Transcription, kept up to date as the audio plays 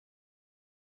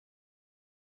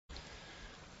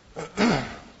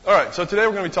All right, so today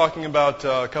we're going to be talking about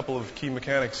a couple of key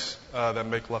mechanics that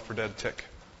make Left 4 Dead tick.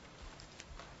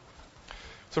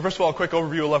 So first of all, a quick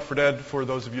overview of Left 4 Dead for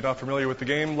those of you not familiar with the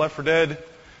game. Left 4 Dead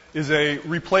is a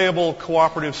replayable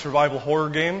cooperative survival horror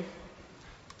game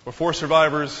where 4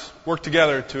 survivors work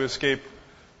together to escape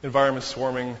environments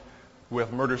swarming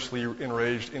with murderously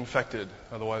enraged infected,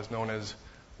 otherwise known as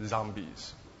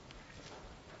zombies.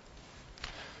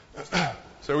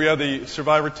 So we have the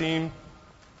survivor team.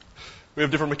 We have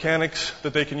different mechanics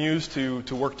that they can use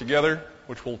to work together,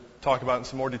 which we'll talk about in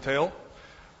some more detail.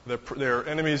 Their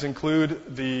enemies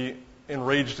include the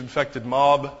enraged infected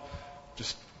mob,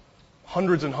 just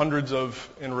hundreds and hundreds of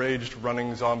enraged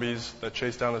running zombies that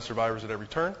chase down the survivors at every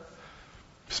turn.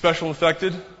 Special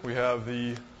infected, we have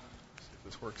the, let's see if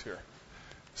this works here,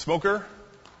 smoker,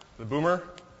 the boomer,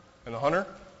 and the hunter.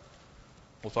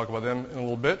 We'll talk about them in a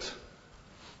little bit.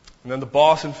 And then the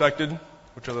boss infected,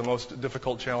 which are the most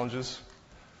difficult challenges,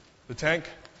 the tank,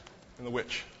 and the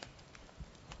witch.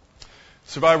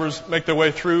 Survivors make their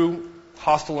way through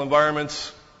hostile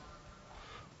environments,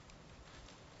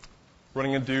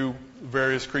 running into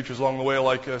various creatures along the way,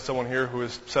 like someone here who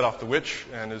has set off the witch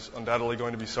and is undoubtedly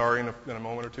going to be sorry in a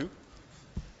moment or two.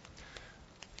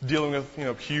 Dealing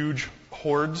with huge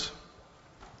hordes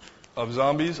of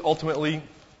zombies, ultimately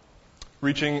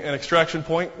reaching an extraction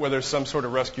point where there's some sort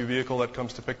of rescue vehicle that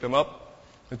comes to pick them up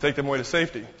and take them away to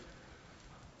safety.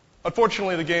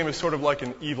 Unfortunately, the game is sort of like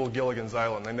an evil Gilligan's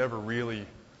Island. They never really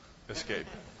escape.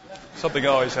 Something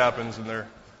always happens and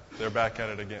they're back at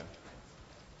it again.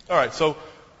 All right, so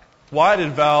why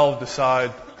did Valve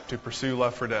decide to pursue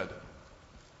Left 4 Dead?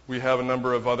 We have a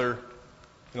number of other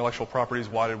intellectual properties.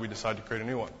 Why did we decide to create a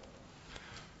new one?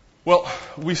 Well,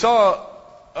 we saw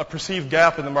a perceived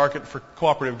gap in the market for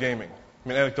cooperative gaming. I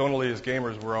mean, anecdotally, as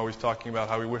gamers, we're always talking about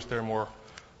how we wish there were more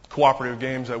cooperative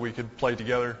games that we could play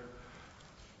together.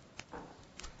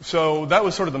 So that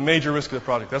was sort of the major risk of the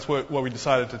project. That's what we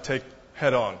decided to take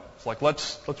head on. It's like,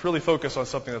 let's really focus on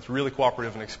something that's really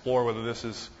cooperative and explore whether this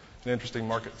is an interesting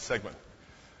market segment.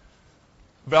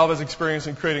 Valve has experience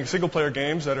in creating single-player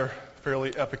games that are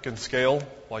fairly epic in scale,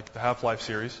 like the Half-Life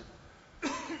series.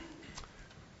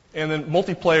 And then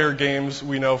multiplayer games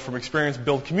we know from experience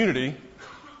build community,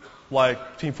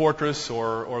 like Team Fortress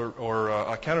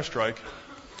or Counter-Strike.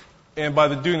 And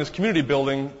by doing this community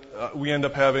building, we end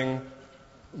up having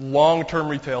long-term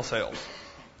retail sales.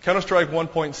 Counter-Strike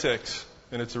 1.6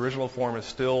 in its original form is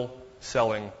still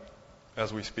selling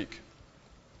as we speak.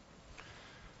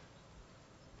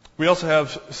 We also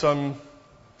have some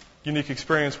unique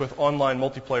experience with online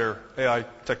multiplayer AI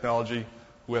technology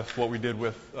with what we did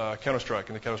with Counter-Strike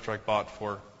and the Counter-Strike bot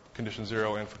for Condition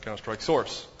Zero and for Counter-Strike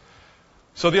Source.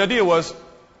 So the idea was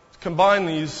to combine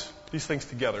these things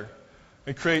together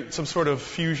and create some sort of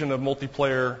fusion of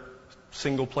multiplayer,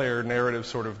 single-player narrative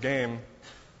sort of game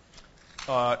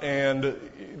and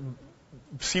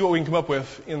see what we can come up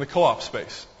with in the co-op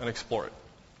space and explore it.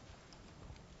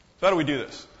 So how do we do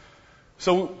this?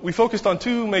 So we focused on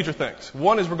 2 major things.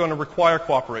 One is we're going to require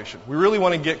cooperation. We really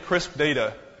want to get crisp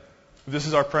data. This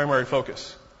is our primary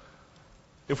focus.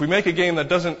 If we make a game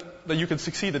that you can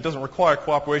succeed that doesn't require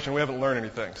cooperation, we haven't learned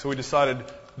anything. So we decided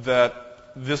that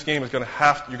this game is you're going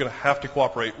to have to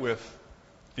cooperate with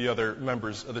the other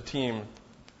members of the team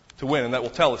to win, and that will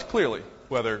tell us clearly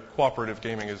whether cooperative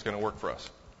gaming is going to work for us.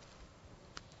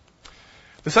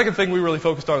 The second thing we really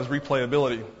focused on is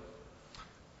replayability.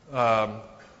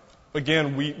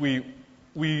 Again,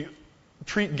 we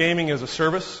treat gaming as a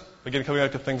service, again, coming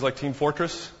back to things like Team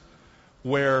Fortress,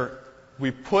 where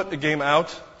we put a game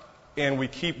out and we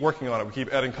keep working on it. We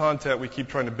keep adding content. We keep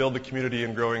trying to build the community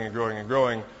and growing and growing and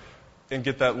growing and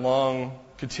get that long,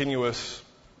 continuous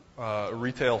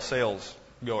retail sales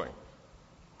going.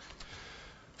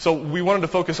 So we wanted to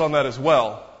focus on that as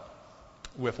well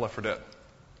with Left 4 Dead.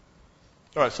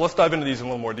 All right, so let's dive into these in a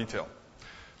little more detail.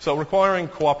 So requiring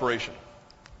cooperation.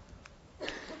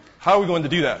 How are we going to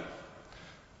do that?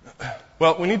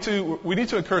 Well, we need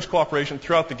to encourage cooperation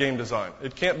throughout the game design.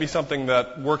 It can't be something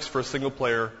that works for a single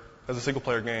player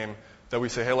game that we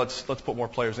say, hey, let's put more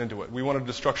players into it. We wanted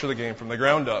to structure the game from the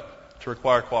ground up to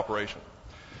require cooperation.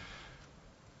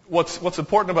 What's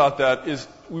important about that is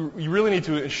you really need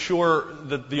to ensure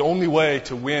that the only way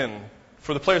to win,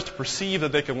 for the players to perceive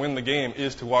that they can win the game,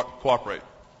 is to cooperate.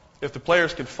 If the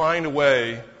players can find a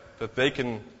way that they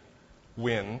can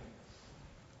win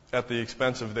at the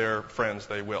expense of their friends,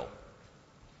 they will.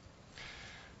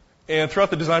 And throughout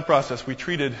the design process, we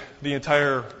treated the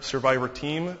entire survivor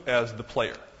team as the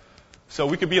player. So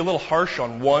we could be a little harsh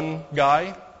on one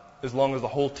guy as long as the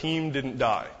whole team didn't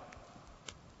die.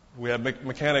 We had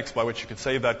mechanics by which you could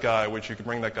save that guy, which you could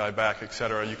bring that guy back,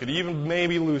 etc. You could even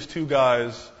maybe lose 2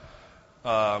 guys,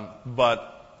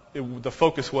 but the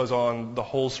focus was on the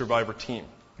whole survivor team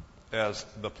as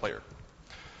the player.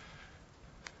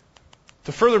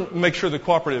 To further make sure the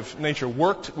cooperative nature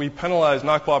worked, we penalized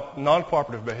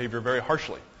non-cooperative behavior very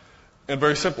harshly and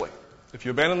very simply. If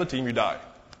you abandon the team, you die.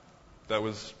 That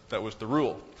was the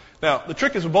rule. Now, the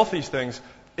trick is with both these things,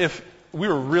 if we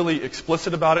were really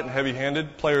explicit about it and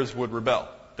heavy-handed, players would rebel.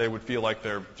 They would feel like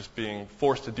they're just being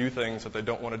forced to do things that they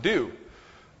don't want to do.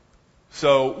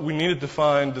 So we needed to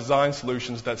find design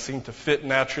solutions that seemed to fit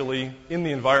naturally in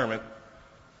the environment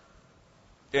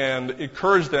and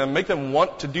encourage them, make them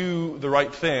want to do the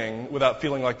right thing without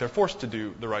feeling like they're forced to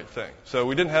do the right thing. So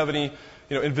we didn't have any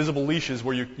invisible leashes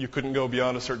where you couldn't go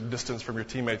beyond a certain distance from your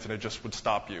teammates and it just would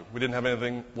stop you. We didn't have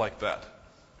anything like that.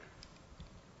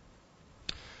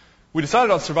 We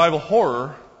decided on survival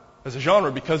horror as a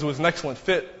genre because it was an excellent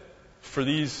fit for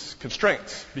these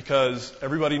constraints, because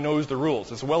everybody knows the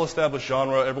rules. It's a well-established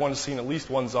genre. Everyone has seen at least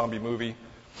one zombie movie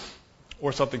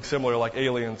or something similar like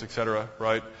Aliens, etc.,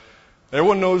 right?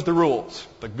 Everyone knows the rules.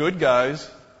 The good guys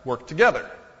work together.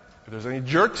 If there's any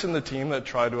jerks in the team that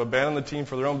try to abandon the team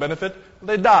for their own benefit,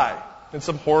 they die in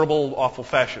some horrible, awful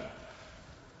fashion.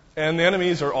 And the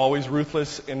enemies are always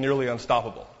ruthless and nearly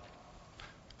unstoppable.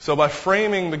 So by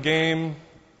framing the game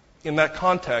in that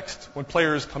context, when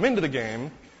players come into the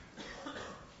game,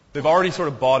 they've already sort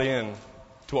of bought in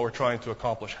to what we're trying to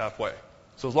accomplish halfway.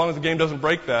 So as long as the game doesn't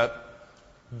break that,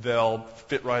 they'll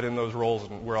fit right in those roles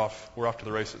and we're off to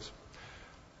the races.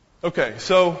 Okay,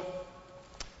 so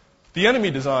the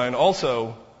enemy design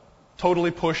also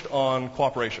totally pushed on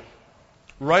cooperation.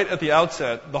 Right at the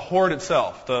outset, the horde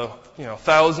itself, the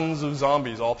thousands of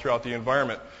zombies all throughout the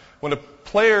environment, when a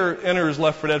player enters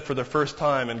Left 4 Dead for the first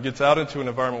time and gets out into an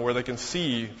environment where they can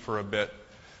see for a bit,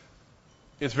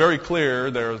 it's very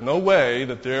clear there is no way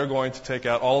that they're going to take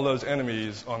out all of those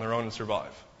enemies on their own and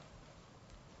survive.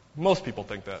 Most people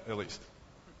think that, at least.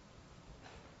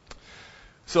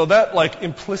 So that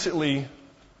implicitly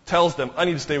tells them, I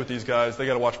need to stay with these guys, they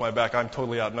got to watch my back, I'm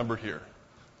totally outnumbered here.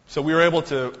 So we were able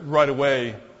to right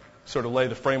away sort of lay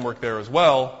the framework there as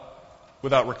well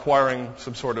without requiring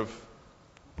some sort of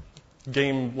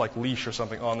game-like leash or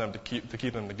something on them to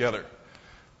keep them together.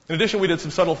 In addition, we did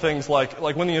some subtle things like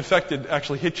when the infected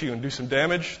actually hit you and do some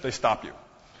damage, they stop you.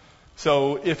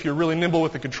 So if you're really nimble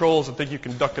with the controls and think you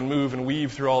can duck and move and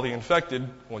weave through all the infected,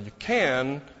 well, you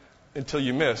can until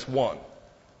you miss one.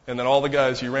 And then all the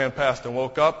guys you ran past and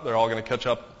woke up, they're all going to catch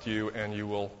up to you and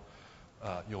you'll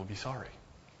be sorry.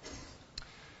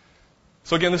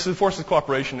 So again, this enforces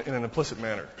cooperation in an implicit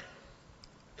manner.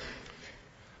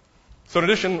 So in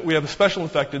addition, we have the special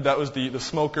infected. That was the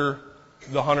smoker,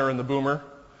 the hunter, and the boomer.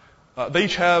 They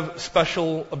each have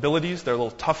special abilities. They're a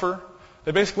little tougher.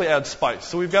 They basically add spice.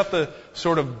 So we've got the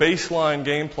sort of baseline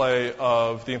gameplay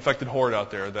of the infected horde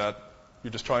out there that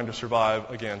you're just trying to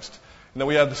survive against. And then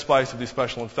we have the spice of the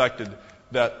special infected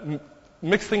that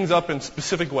mix things up in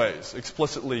specific ways,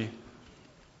 explicitly,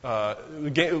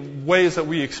 ways that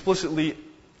we explicitly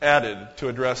added to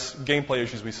address gameplay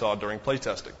issues we saw during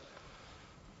playtesting.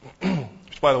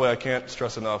 Which, by the way, I can't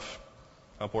stress enough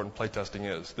how important playtesting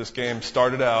is. This game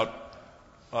started out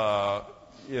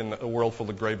in a world full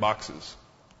of gray boxes.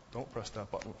 Don't press that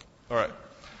button. All right.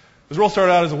 This world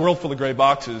started out as a world full of gray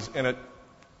boxes, and it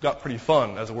got pretty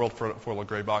fun as a world full of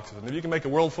gray boxes. And if you can make a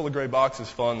world full of gray boxes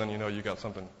fun, then you know you got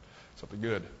something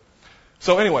good.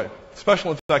 So anyway,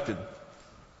 special infected.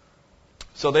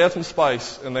 So they add some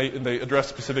spice, and they address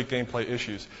specific gameplay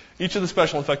issues. Each of the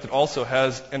special infected also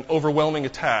has an overwhelming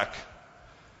attack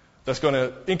that's going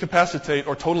to incapacitate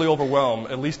or totally overwhelm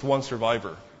at least one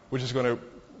survivor, which is going to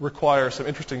require some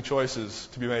interesting choices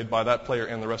to be made by that player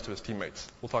and the rest of his teammates.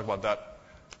 We'll talk about that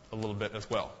a little bit as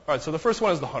well. All right, so the first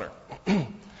one is the hunter.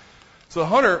 So the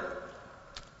hunter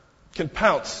can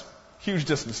pounce huge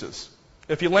distances.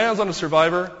 If he lands on a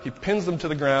survivor, he pins them to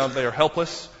the ground, they are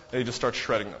helpless, and he just starts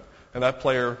shredding them. And that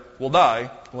player will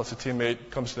die unless a teammate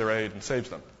comes to their aid and saves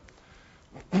them.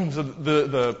 So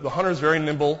the hunter is very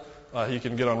nimble. He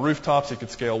can get on rooftops. He can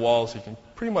scale walls. He can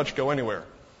pretty much go anywhere.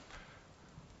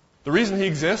 The reason he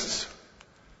exists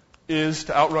is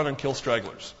to outrun and kill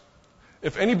stragglers.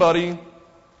 If anybody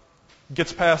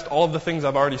gets past all of the things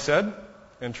I've already said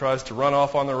and tries to run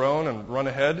off on their own and run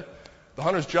ahead, the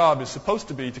hunter's job is supposed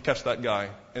to be to catch that guy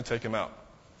and take him out.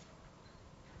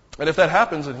 And if that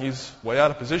happens and he's way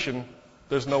out of position,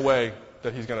 there's no way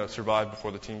that he's going to survive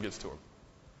before the team gets to him.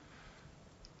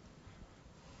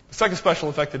 The second special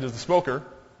infected is the smoker.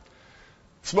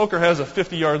 The smoker has a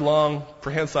 50-yard long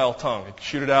prehensile tongue. He can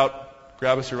shoot it out,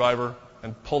 grab a survivor,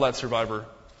 and pull that survivor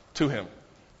to him.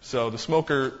 So the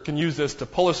smoker can use this to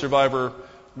pull a survivor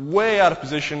way out of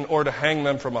position or to hang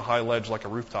them from a high ledge like a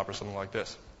rooftop or something like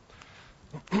this.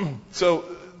 So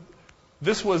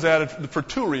this was added for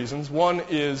two reasons. One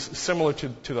is similar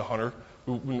to the hunter.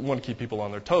 We want to keep people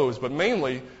on their toes, but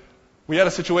mainly we had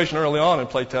a situation early on in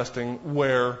playtesting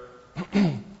where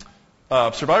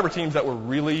survivor teams that were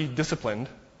really disciplined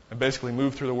and basically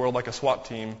moved through the world like a SWAT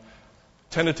team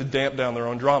tended to damp down their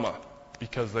own drama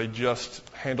because they just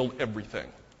handled everything.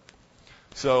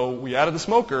 So we added the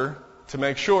smoker to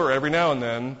make sure every now and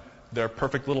then their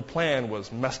perfect little plan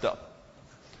was messed up.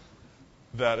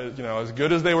 That, as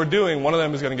good as they were doing, one of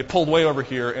them is going to get pulled way over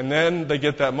here, and then they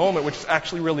get that moment, which is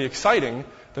actually really exciting,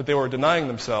 that they were denying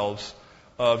themselves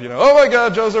of, oh my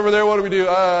God, Joe's over there, what do we do?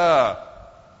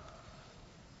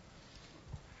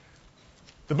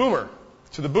 The boomer.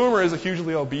 So the boomer is a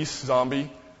hugely obese zombie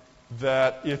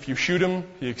that if you shoot him,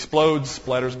 he explodes,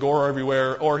 splatters gore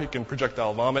everywhere, or he can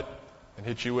projectile vomit and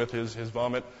hit you with his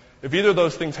vomit. If either of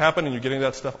those things happen and you're getting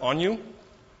that stuff on you,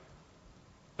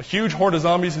 a huge horde of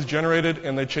zombies is generated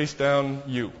and they chase down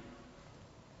you.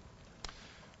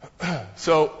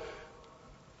 So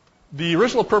the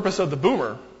original purpose of the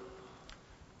boomer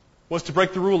was to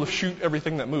break the rule of shoot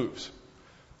everything that moves.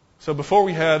 So before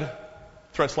we had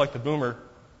threats like the boomer,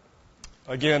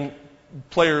 again,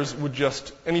 players would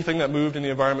just, anything that moved in the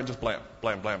environment, just blam,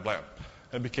 blam, blam, blam.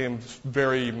 It became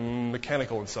very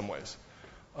mechanical in some ways.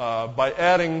 By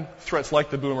adding threats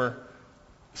like the boomer,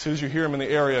 as soon as you hear them in the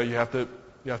area, you have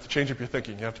to change up your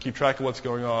thinking. You have to keep track of what's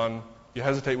going on. You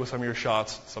hesitate with some of your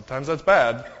shots. Sometimes that's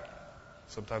bad.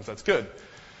 Sometimes that's good.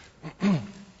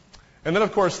 And then,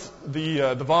 of course,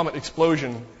 the vomit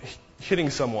explosion hitting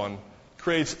someone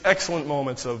creates excellent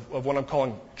moments of what I'm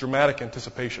calling dramatic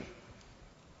anticipation.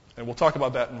 And we'll talk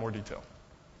about that in more detail.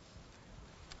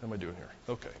 How am I doing here?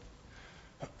 Okay.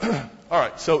 All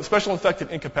right, so special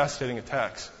infected incapacitating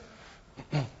attacks.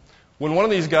 When one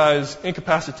of these guys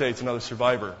incapacitates another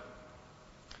survivor,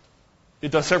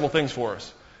 it does several things for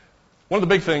us. One of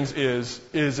the big things is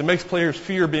it makes players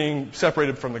fear being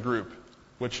separated from the group,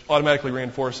 which automatically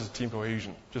reinforces team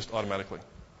cohesion, just automatically.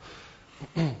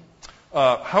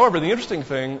 However, the interesting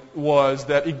thing was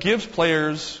that it gives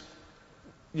players,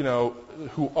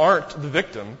 who aren't the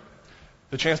victim,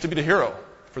 the chance to be the hero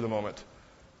for the moment.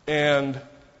 And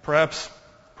perhaps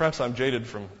I'm jaded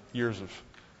from years of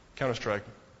Counter-Strike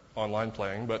online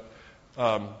playing, but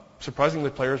surprisingly,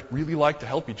 players really like to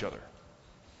help each other.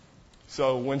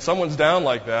 So when someone's down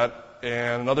like that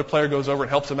and another player goes over and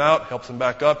helps them out, helps them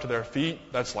back up to their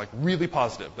feet, that's like really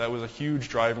positive. That was a huge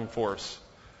driving force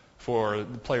for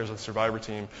the players of the Survivor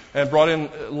team, and brought in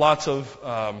lots of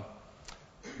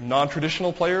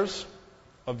non-traditional players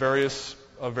of various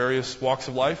walks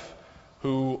of life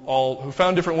who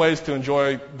found different ways to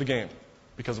enjoy the game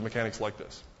because of mechanics like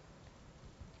this.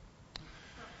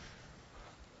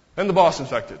 And the boss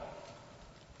infected.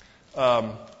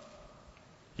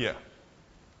 Yeah.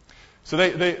 So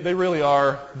they really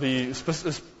are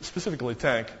specifically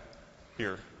tank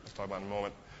here. Let's talk about in a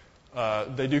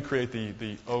moment. They do create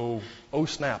the oh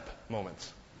snap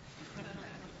moments.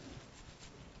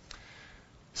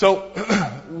 So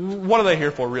what are they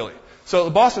here for, really? So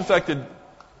the boss infected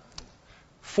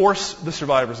force the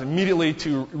survivors immediately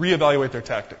to reevaluate their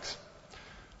tactics.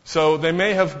 So they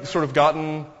may have sort of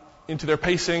gotten into their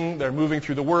pacing, they're moving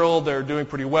through the world, they're doing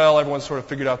pretty well, everyone's sort of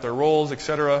figured out their roles,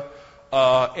 etc.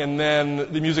 And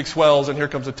then the music swells and here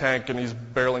comes a tank and he's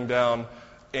barreling down,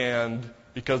 and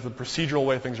because the procedural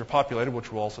way things are populated,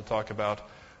 which we'll also talk about,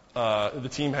 the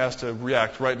team has to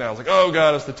react right now. It's like, oh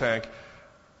God, it's the tank.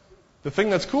 The thing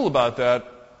that's cool about that,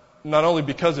 not only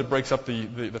because it breaks up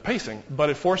the pacing, but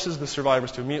it forces the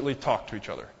survivors to immediately talk to each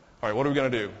other. All right, what are we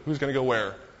going to do? Who's going to go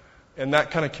where? And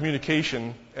that kind of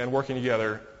communication and working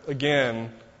together,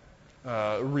 again,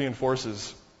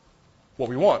 reinforces what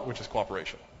we want, which is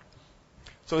cooperation.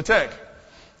 So the tank.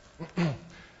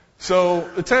 So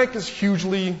the tank is a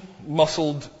hugely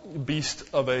muscled beast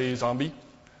of a zombie.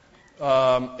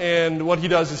 And what he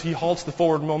does is he halts the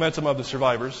forward momentum of the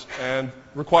survivors and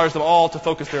requires them all to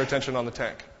focus their attention on the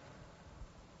tank.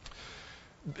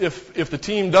 If the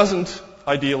team doesn't,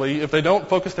 ideally, if they don't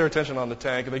focus their attention on the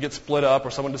tank and they get split up or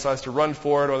someone decides to run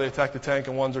for it or they attack the tank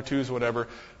in ones or twos or whatever,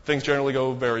 things generally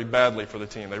go very badly for the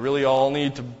team. They really all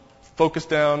need to focus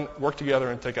down, work together,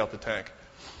 and take out the tank.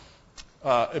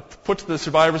 It puts the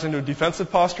survivors into a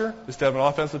defensive posture instead of an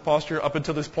offensive posture. Up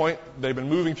until this point, they've been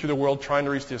moving through the world trying to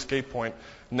reach the escape point.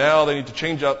 Now they need to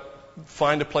change up,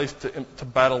 find a place to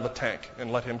battle the tank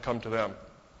and let him come to them.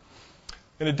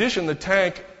 In addition, the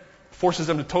tank forces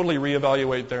them to totally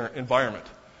reevaluate their environment.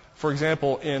 For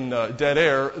example, in Dead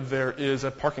Air, there is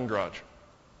a parking garage.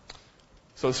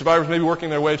 So the survivors may be working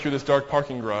their way through this dark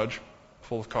parking garage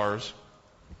full of cars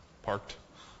parked.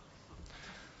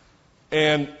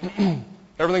 And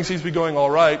everything seems to be going all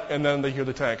right, and then they hear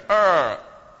the tank. Arr!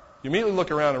 You immediately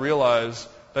look around and realize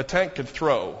that tank could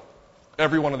throw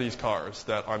every one of these cars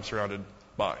that I'm surrounded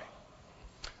by.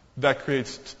 That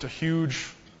creates a huge,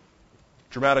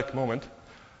 dramatic moment.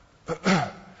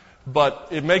 But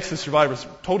it makes the survivors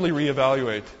totally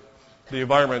reevaluate the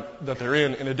environment that they're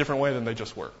in a different way than they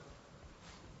just were.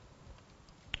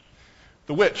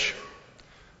 The witch.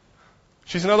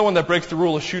 She's another one that breaks the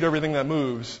rule of shoot everything that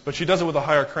moves, but she does it with a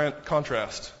higher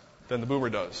contrast than the boomer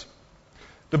does.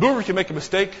 The boomer can make a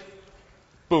mistake.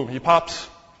 Boom, he pops.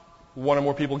 One or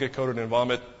more people get coated in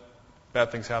vomit.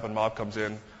 Bad things happen. Mob comes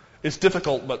in. It's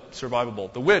difficult but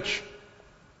survivable. The witch,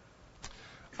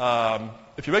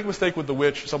 if you make a mistake with the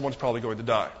witch, someone's probably going to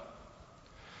die.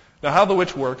 Now, how the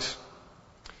witch works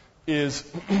is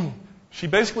she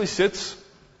basically sits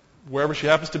wherever she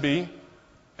happens to be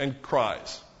and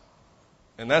cries.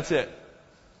 And that's it.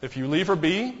 If you leave her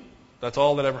be, that's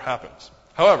all that ever happens.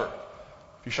 However,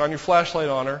 if you shine your flashlight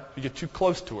on her, if you get too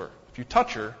close to her, if you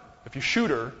touch her, if you shoot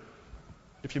her,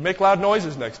 if you make loud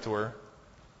noises next to her,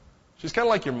 she's kind of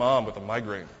like your mom with a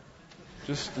migraine.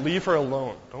 Just leave her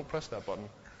alone. Don't press that button.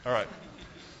 All right.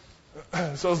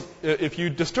 So if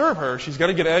you disturb her, she's going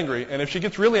to get angry. And if she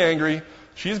gets really angry,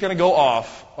 she's going to go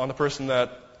off on the person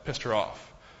that pissed her off.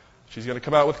 She's going to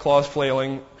come out with claws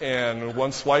flailing, and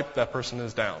one swipe, that person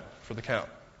is down for the count.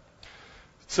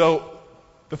 So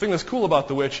the thing that's cool about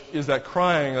the witch is that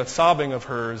crying, that sobbing of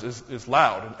hers is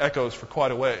loud and echoes for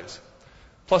quite a ways.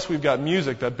 Plus, we've got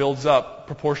music that builds up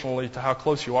proportionally to how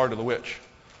close you are to the witch.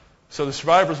 So the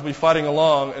survivors will be fighting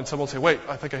along, and someone will say, wait,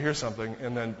 I think I hear something,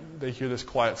 and then they hear this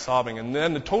quiet sobbing. And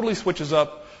then it totally switches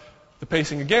up the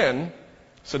pacing again.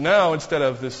 So now, instead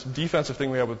of this defensive thing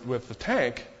we have with the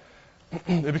tank,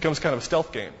 it becomes kind of a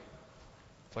stealth game.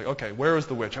 It's like, okay, where is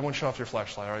the witch? I won't shut off your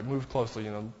flashlight. All right, move closely.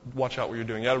 Watch out what you're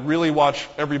doing. You got to really watch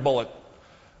every bullet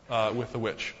with the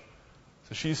witch.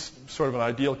 So she's sort of an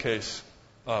ideal case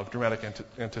of dramatic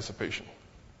anticipation.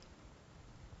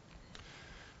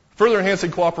 Further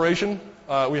enhancing cooperation,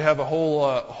 we have a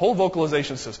whole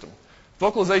vocalization system.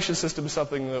 Vocalization system is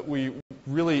something that we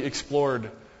really explored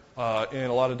in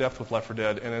a lot of depth with Left 4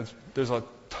 Dead, and there's a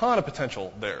ton of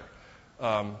potential there.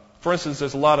 For instance,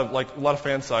 there's a lot of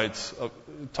fan sites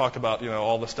talk about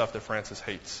all the stuff that Francis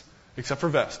hates, except for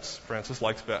vests. Francis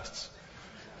likes vests.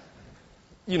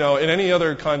 In any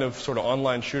other kind of sort of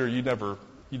online shooter, you'd never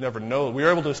know. We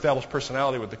were able to establish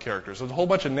personality with the characters. There's a whole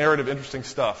bunch of narrative, interesting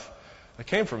stuff that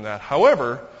came from that.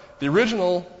 However, the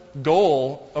original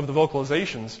goal of the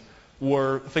vocalizations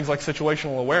were things like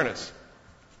situational awareness.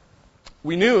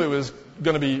 We knew it was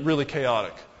going to be really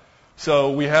chaotic.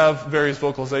 So we have various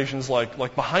vocalizations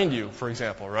like behind you, for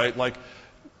example, right? Like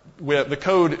the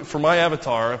code for my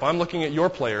avatar, if I'm looking at your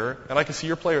player and I can see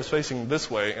your player is facing this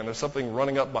way and there's something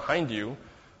running up behind you,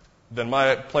 then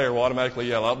my player will automatically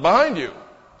yell out, behind you,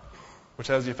 which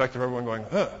has the effect of everyone going,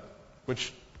 huh,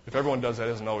 which if everyone does that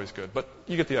isn't always good, but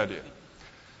you get the idea.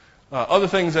 Other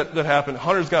things that happen,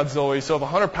 Hunter's got Zoe, so if a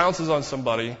hunter pounces on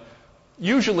somebody,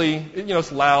 usually,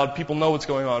 it's loud, people know what's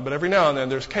going on, but every now and then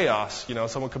there's chaos.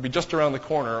 Someone could be just around the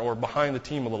corner or behind the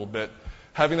team a little bit.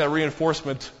 Having that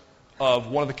reinforcement of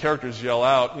one of the characters yell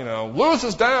out, Lewis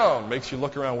is down, makes you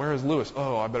look around, where is Lewis?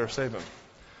 Oh, I better save him.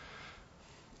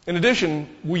 In addition,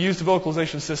 we use the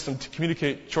vocalization system to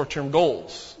communicate short-term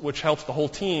goals, which helps the whole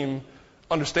team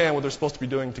understand what they're supposed to be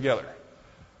doing together.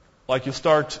 Like you'll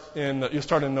start in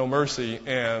No Mercy,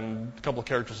 and a couple of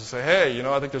characters will say, hey,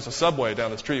 I think there's a subway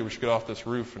down the street. We should get off this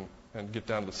roof and get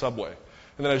down to the subway.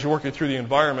 And then as you're working through the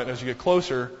environment, as you get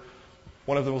closer,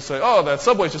 one of them will say, oh, that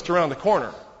subway's just around the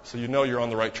corner. So you know you're on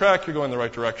the right track, you're going in the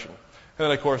right direction. And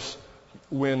then, of course,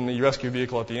 when the rescue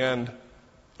vehicle at the end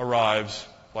arrives,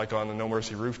 like on the No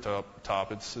Mercy rooftop,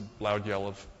 it's a loud yell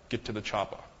of, get to the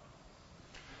chopper.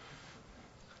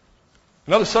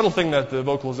 Another subtle thing that the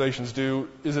vocalizations do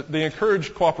is that they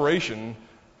encourage cooperation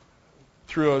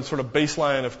through a sort of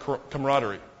baseline of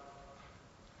camaraderie.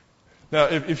 Now,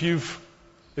 if you've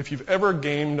ever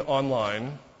gamed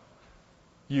online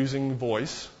using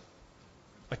voice,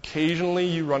 occasionally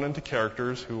you run into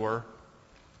characters who are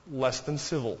less than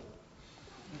civil.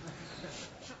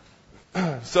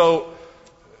 So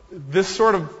this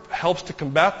sort of helps to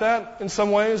combat that in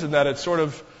some ways, in that it sort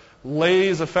of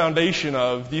lays a foundation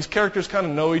of these characters kind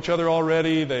of know each other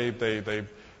already. They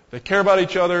care about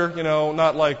each other,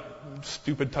 not like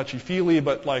stupid touchy-feely,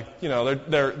 but like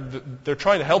they're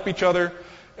trying to help each other.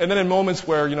 And then in moments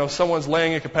where, someone's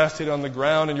laying incapacitated on the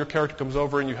ground and your character comes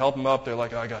over and you help them up, they're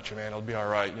like, I got you, man, it'll be all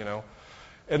right,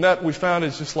 And that we found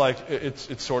is just like,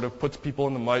 it sort of puts people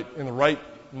in the right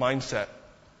mindset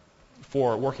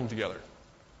for working together.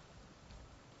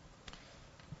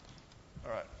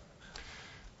 All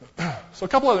right. So a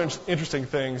couple other interesting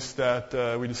things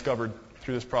that we discovered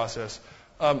through this process.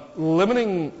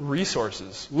 Limiting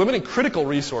critical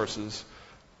resources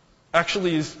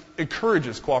actually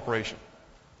encourages cooperation,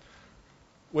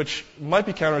 which might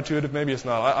be counterintuitive, maybe it's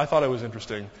not. I thought it was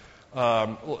interesting.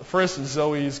 For instance,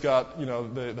 Zoe's got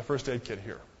the first aid kit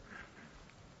here.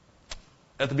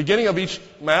 At the beginning of each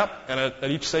map and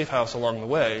at each safe house along the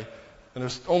way, and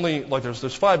there's only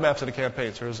there's 5 maps in a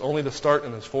campaign, so there's only the start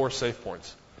and there's 4 safe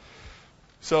points.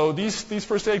 So these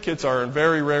first aid kits are in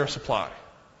very rare supply.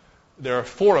 There are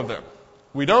 4 of them.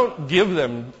 We don't give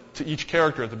them to each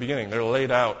character at the beginning. They're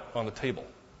laid out on the table.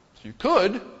 So you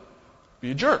could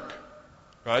be a jerk,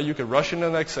 right? You could rush into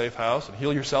the next safe house and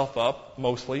heal yourself up,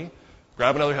 mostly.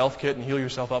 Grab another health kit and heal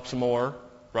yourself up some more,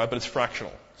 right? But it's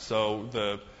fractional. So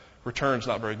the return's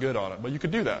not very good on it. But you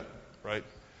could do that, right?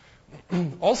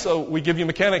 Also, we give you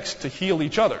mechanics to heal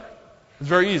each other. It's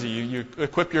very easy. You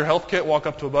equip your health kit, walk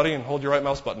up to a buddy, and hold your right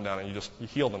mouse button down, and you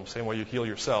heal them, same way you'd heal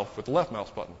yourself with the left mouse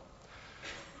button.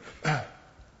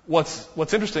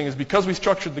 What's interesting is because we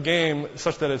structured the game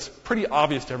such that it's pretty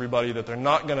obvious to everybody that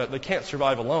they can't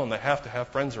survive alone. They have to have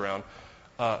friends around.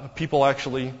 People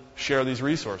actually share these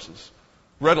resources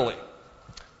readily.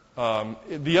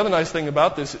 The other nice thing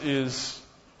about this is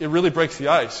it really breaks the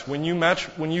ice. When you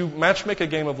matchmake a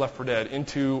game of Left 4 Dead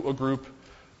into a group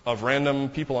of random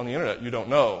people on the internet you don't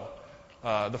know,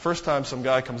 the first time some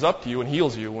guy comes up to you and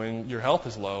heals you when your health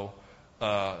is low,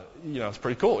 it's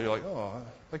pretty cool. You're like, oh,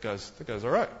 that guy's all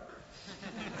right.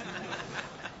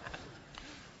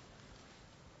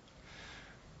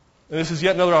 And this is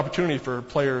yet another opportunity for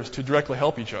players to directly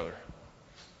help each other,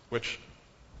 which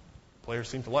players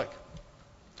seem to like.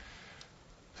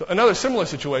 So another similar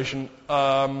situation,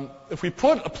 if we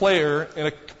put a player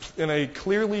in a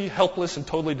clearly helpless and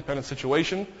totally dependent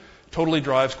situation, totally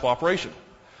drives cooperation.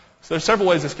 So there's several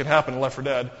ways this can happen in Left 4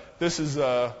 Dead. This is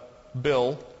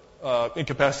Bill,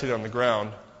 incapacitated on the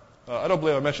ground. I don't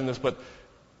believe I mentioned this, but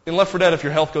in Left 4 Dead, if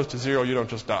your health goes to 0, you don't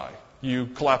just die. You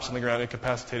collapse on the ground,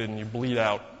 incapacitated, and you bleed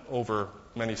out over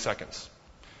many seconds.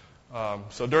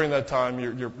 So during that time,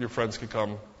 your friends can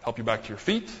come help you back to your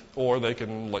feet, or they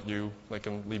can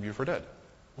leave you for dead.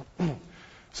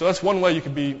 So that's one way you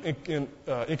can be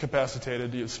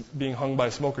incapacitated. Being hung by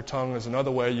a smoker tongue is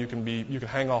another way. You can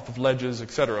hang off of ledges,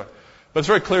 etc. But it's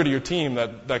very clear to your team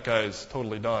that guy is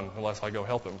totally done unless I go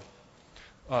help him.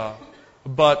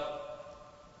 But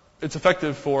it's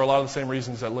effective for a lot of the same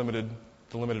reasons that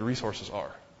the limited resources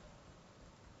are.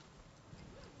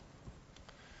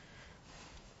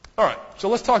 All right, so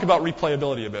let's talk about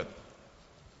replayability a bit.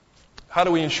 How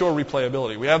do we ensure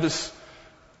replayability?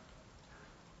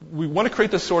 We want to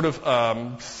create this sort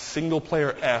of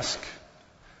single-player-esque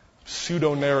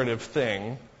pseudo-narrative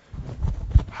thing.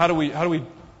 How do we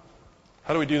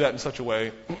do that in such a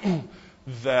way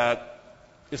that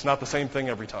it's not the same thing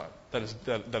every time?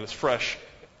 That is fresh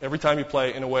every time you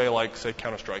play in a way like, say,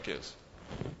 Counter-Strike is.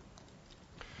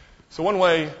 So one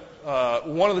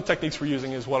of the techniques we're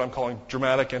using is what I'm calling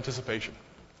dramatic anticipation.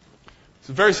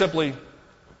 So very simply,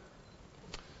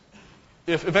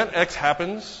 if event X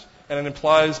happens and it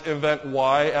implies event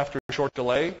Y after a short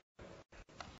delay,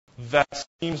 that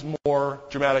seems more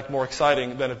dramatic, more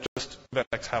exciting than if just event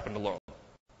X happened alone.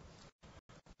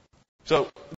 So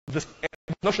this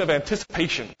notion of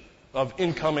anticipation of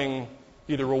incoming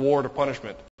either reward or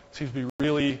punishment seems to be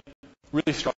really,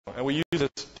 really strong. And we use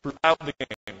it throughout the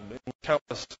game in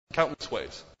countless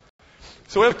ways.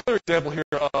 So we have a clear example here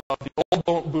of the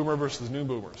old boomer versus new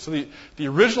boomer. So the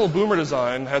original boomer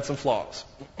design had some flaws.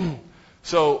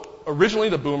 So originally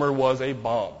the boomer was a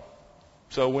bomb.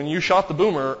 So when you shot the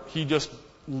boomer, he just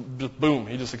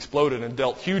exploded and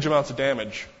dealt huge amounts of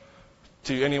damage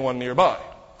to anyone nearby.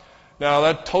 Now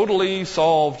that totally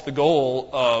solved the goal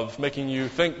of making you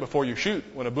think before you shoot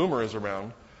when a boomer is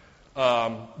around.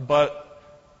 But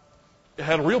it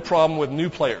had a real problem with new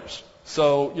players.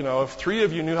 So, if 3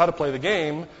 of you knew how to play the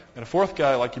game, and a 4th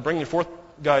guy, you bring your 4th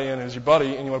guy in as your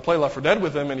buddy, and you want to play Left 4 Dead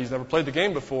with him, and he's never played the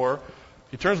game before,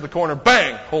 he turns the corner,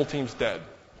 bang, whole team's dead.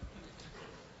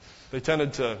 They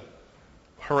tended to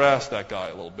harass that guy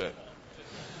a little bit.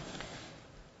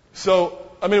 So,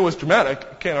 it was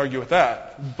dramatic, can't argue with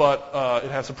that, but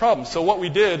it had some problems. So what we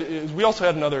did is we also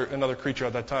had another creature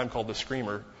at that time called the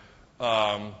Screamer,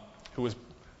 he was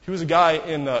a guy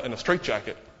in a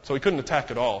straitjacket So he couldn't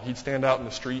attack at all. He'd stand out in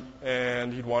the street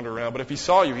and he'd wander around. But if he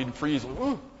saw you, he'd freeze.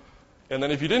 Ooh. And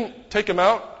then if you didn't take him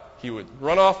out, he would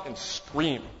run off and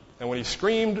scream. And when he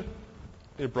screamed,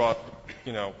 it brought,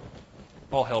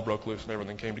 all hell broke loose and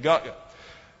everything came to got you.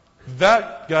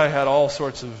 That guy had all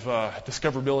sorts of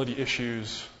discoverability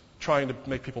issues, trying to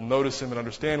make people notice him and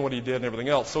understand what he did and everything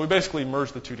else. So we basically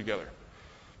merged the two together.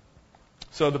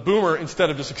 So the boomer, instead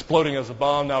of just exploding as a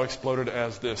bomb, now exploded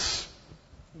as this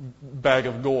bag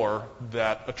of gore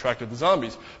that attracted the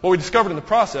zombies. What we discovered in the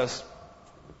process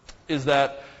is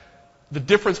that the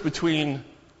difference between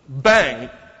bang,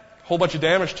 whole bunch of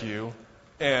damage to you,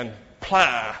 and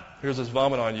plah, here's this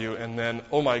vomit on you, and then,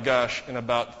 oh my gosh, in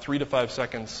about 3 to 5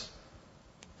 seconds,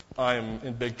 I'm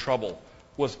in big trouble,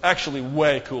 was actually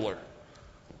way cooler.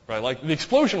 Right? Like, the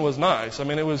explosion was nice. I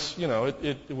mean, it was,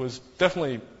 it was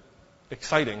definitely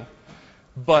exciting.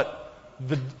 But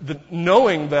the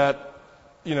knowing that,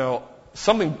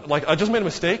 something, like, I just made a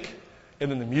mistake,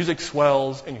 and then the music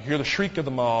swells, and you hear the shriek of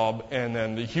the mob, and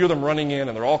then you hear them running in,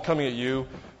 and they're all coming at you,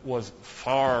 was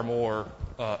far more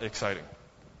exciting.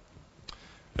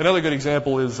 Another good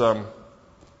example is, say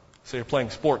you're playing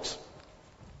sports,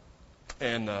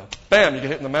 and bam, you get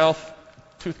hit in the mouth,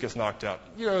 tooth gets knocked out.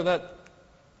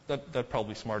 That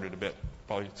probably smarted a bit,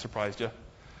 probably surprised you.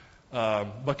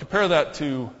 But compare that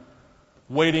to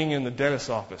waiting in the dentist's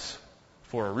office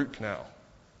for a root canal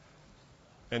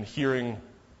and hearing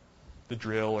the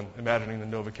drill and imagining the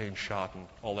Novocaine shot and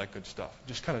all that good stuff. It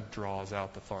just kind of draws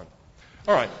out the fun.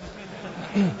 All right.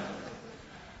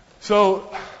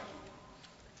 So,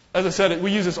 as I said,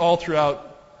 we use this all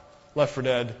throughout Left 4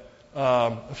 Dead.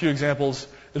 A few examples: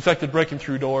 infected breaking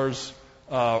through doors.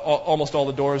 Almost all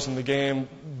the doors in the game,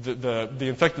 the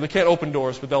infected, they can't open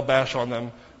doors, but they'll bash on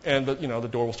them, and the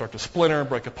door will start to splinter,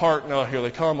 break apart. Now here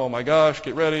they come. Oh my gosh,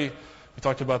 get ready. We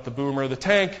talked about the boomer, the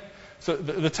tank. So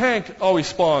the tank always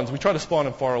spawns. We try to spawn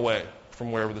him far away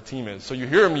from wherever the team is. So you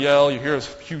hear him yell, you hear his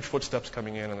huge footsteps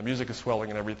coming in, and the music is swelling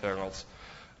and everything else.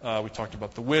 We talked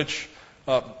about the witch.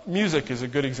 Music is a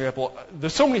good example.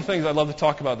 There's so many things I'd love to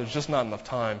talk about. There's just not enough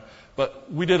time.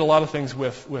 But we did a lot of things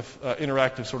with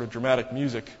interactive sort of dramatic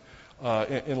music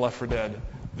in Left 4 Dead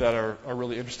that are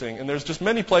really interesting. And there's just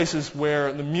many places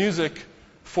where the music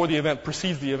for the event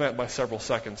precedes the event by several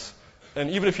seconds.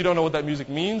 And even if you don't know what that music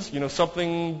means,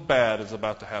 something bad is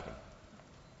about to happen.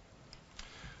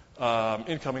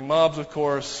 Incoming mobs, of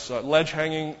course. Ledge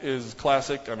hanging is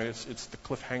classic. I mean, it's the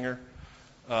cliffhanger.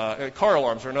 And car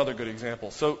alarms are another good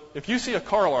example. So if you see a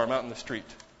car alarm out in the street,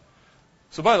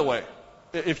 so by the way,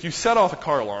 if you set off a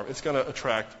car alarm, it's going to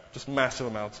attract just massive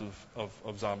amounts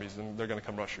of zombies, and they're going to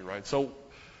come rush you, right? So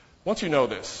once you know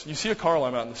this, you see a car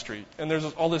alarm out in the street, and there's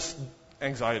all this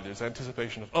anxiety, this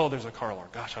anticipation of, oh, there's a car alarm.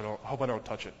 Gosh, I hope I don't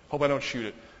touch it. Hope I don't shoot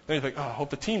it. Then you think, oh, I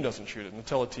hope the team doesn't shoot it, and you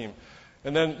tell the team.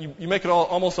 And then you make it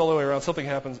almost all the way around. Something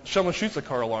happens. Someone shoots the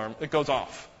car alarm. It goes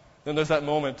off. Then there's that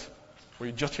moment where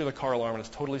you just hear the car alarm, and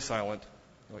it's totally silent.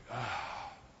 You're like,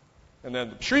 ah. And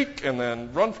then shriek, and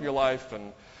then run for your life,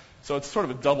 and so it's sort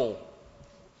of a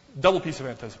double piece of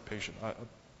anticipation.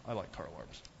 I like car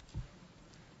alarms.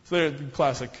 So they're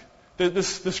classic.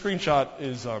 This screenshot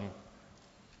is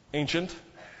ancient,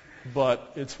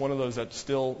 but it's one of those that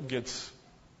still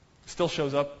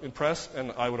shows up in press,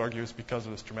 and I would argue it's because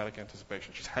of this dramatic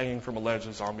anticipation. She's hanging from a ledge,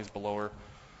 there's zombies below her.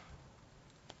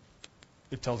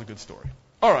 It tells a good story.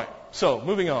 All right, so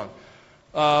moving on.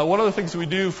 One of the things we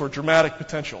do for dramatic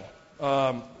potential,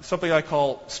 something I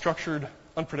call structured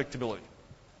unpredictability.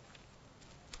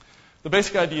 The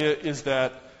basic idea is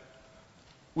that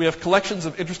we have collections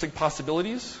of interesting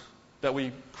possibilities that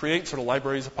we create, sort of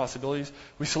libraries of possibilities.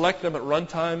 We select them at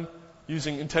runtime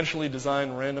using intentionally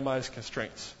designed randomized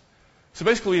constraints. So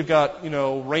basically we've got,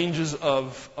 ranges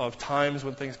of times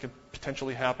when things could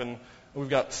potentially happen. And we've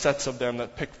got sets of them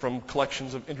that pick from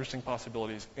collections of interesting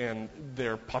possibilities, and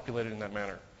they're populated in that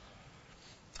manner.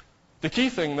 The key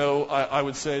thing, though, I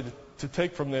would say to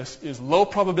take from this is low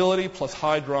probability plus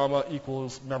high drama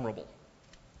equals memorable,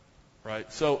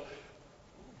 right? So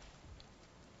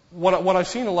what I've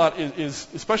seen a lot is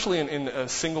especially in a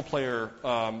single-player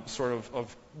sort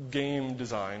of game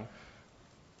design,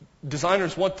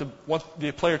 designers want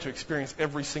the player to experience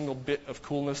every single bit of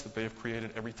coolness that they have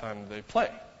created every time they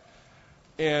play.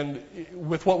 And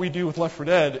with what we do with Left 4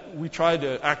 Dead, we try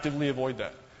to actively avoid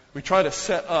that. We try to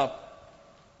set up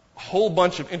a whole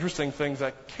bunch of interesting things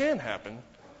that can happen,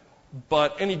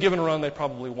 but any given run they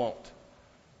probably won't.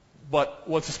 But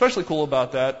what's especially cool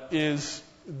about that is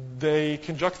they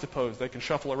can juxtapose, they can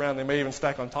shuffle around, they may even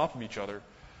stack on top of each other.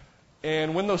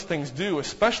 And when those things do,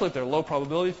 especially if they're low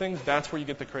probability things, that's where you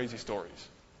get the crazy stories,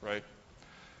 right?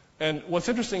 And what's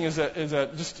interesting is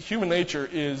that just human nature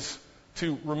is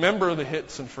to remember the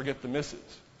hits and forget the misses.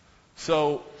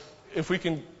 So if we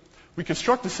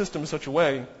construct the system in such a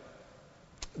way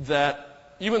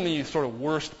that even the sort of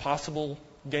worst possible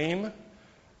game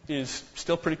is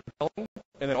still pretty compelling,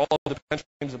 and then all of the potential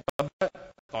games above that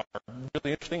are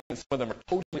really interesting, and some of them are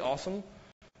totally awesome.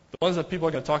 The ones that people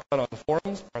are going to talk about on the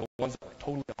forums are the ones that are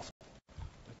totally awesome.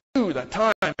 Dude, that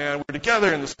time, man, we're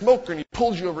together in the smoker, and he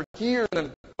pulls you over here, and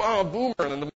then boomer,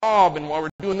 and then the mob, and while we're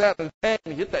doing that, and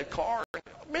you get that car, and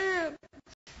man,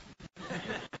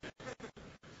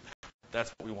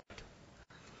 that's what we want.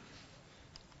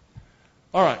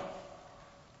 All right.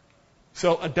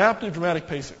 So adaptive dramatic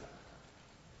pacing.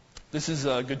 This is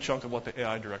a good chunk of what the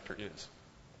AI director is.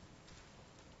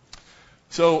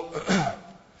 So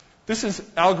this is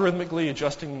algorithmically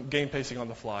adjusting game pacing on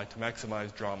the fly to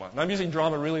maximize drama. And I'm using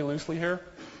drama really loosely here.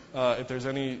 If there's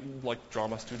any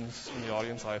drama students in the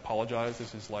audience, I apologize.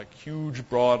 This is huge,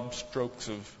 broad strokes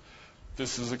of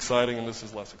this is exciting and this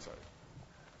is less exciting.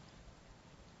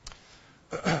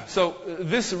 So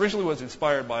this originally was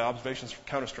inspired by observations from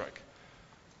Counter-Strike.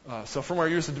 So from our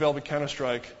years of developing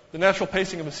Counter-Strike, the natural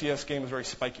pacing of a CS game is very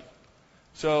spiky.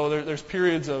 So there's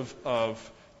periods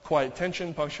of quiet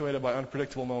tension punctuated by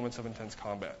unpredictable moments of intense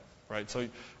combat, right? So you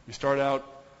start out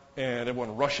and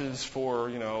everyone rushes for,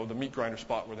 the meat grinder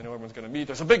spot where they know everyone's going to meet.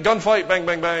 There's a big gunfight, bang,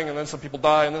 bang, bang, and then some people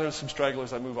die, and then there's some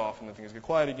stragglers that move off, and then things get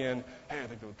quiet again. Hey,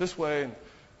 they go this way, and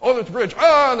there's a bridge,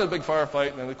 and then a big firefight,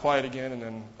 and then they quiet again, and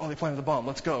then, they planted the bomb,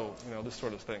 let's go, this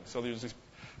sort of thing. So there's these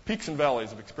peaks and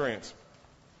valleys of experience.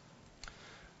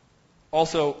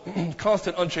 Also,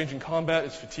 constant unchanging combat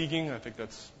is fatiguing. I think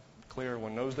that's clear.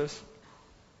 Everyone knows this.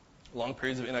 Long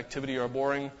periods of inactivity are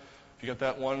boring. If you get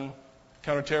that one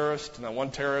counter-terrorist and that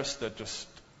one terrorist that just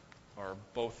are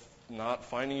both not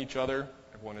finding each other,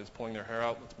 everyone is pulling their hair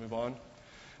out, let's move on.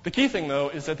 The key thing, though,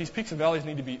 is that these peaks and valleys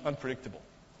need to be unpredictable.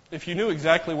 If you knew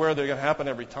exactly where they're going to happen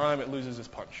every time, it loses its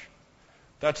punch.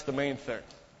 That's the main thing.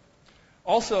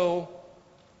 Also,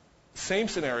 same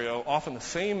scenario, often the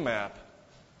same map,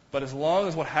 but as long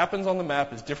as what happens on the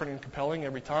map is different and compelling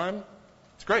every time,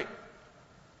 it's great.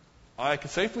 I can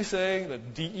safely say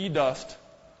that DE Dust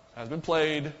has been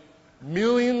played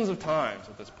millions of times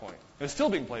at this point. And it's still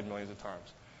being played millions of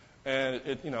times. And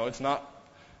it's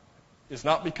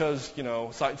not because,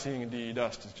 sightseeing in DE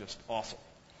Dust is just awesome.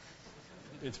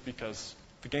 It's because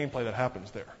the gameplay that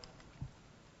happens there.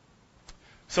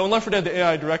 So in Left 4 Dead, the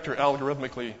AI director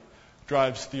algorithmically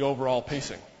drives the overall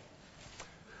pacing.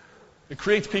 It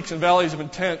creates peaks and valleys of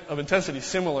intensity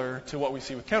similar to what we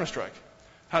see with Counter-Strike.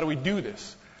 How do we do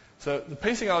this? So the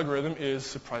pacing algorithm is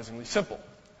surprisingly simple.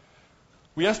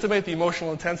 We estimate the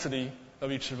emotional intensity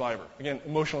of each survivor. Again,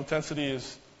 emotional intensity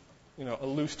is a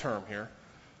loose term here.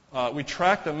 We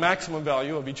track the maximum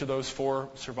value of each of those 4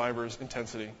 survivors'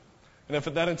 intensity. And if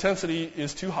that intensity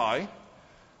is too high,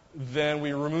 then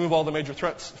we remove all the major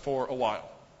threats for a while.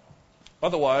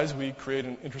 Otherwise, we create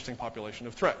an interesting population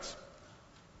of threats.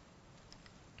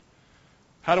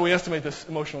 How do we estimate this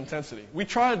emotional intensity? We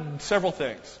tried several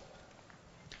things.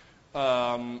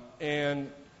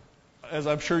 And as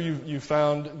I'm sure you've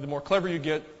found, the more clever you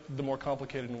get, the more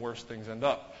complicated and worse things end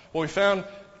up. What we found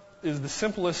is the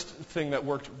simplest thing that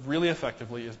worked really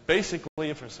effectively is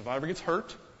basically if a survivor gets hurt,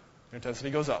 their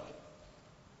intensity goes up.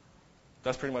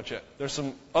 That's pretty much it. There's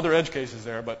some other edge cases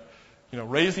there, but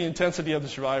raise the intensity of the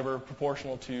survivor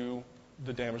proportional to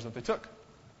the damage that they took.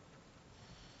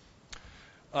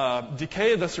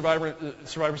 Decay the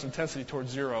survivor's intensity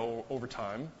towards 0 over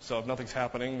time. So if nothing's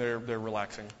happening, they're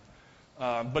relaxing.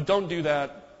 But don't do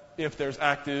that if there's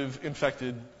active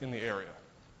infected in the area,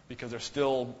 because they're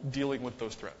still dealing with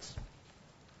those threats.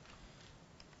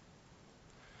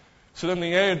 So then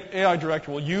the AI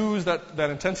director will use that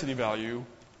intensity value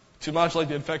to modulate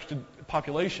the infected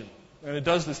population. And it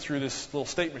does this through this little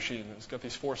state machine. It's got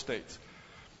these 4 states.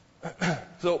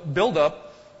 So build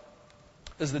up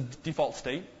is the default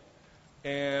state,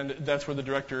 and that's where the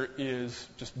director is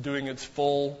just doing its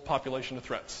full population of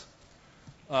threats.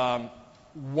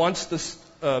 Once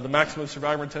the maximum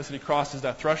survivor intensity crosses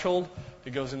that threshold,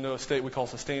 it goes into a state we call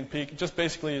sustained peak. Just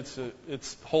basically,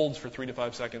 it holds for 3 to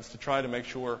 5 seconds to try to make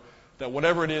sure that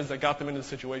whatever it is that got them into the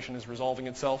situation is resolving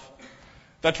itself.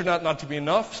 That turned out not to be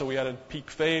enough, so we added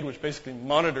peak fade, which basically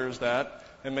monitors that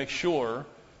and makes sure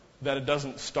that it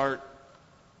doesn't start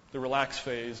the relax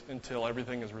phase until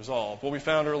everything is resolved. What we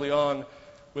found early on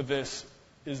with this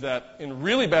is that in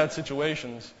really bad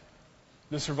situations,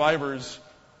 the survivors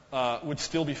would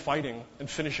still be fighting and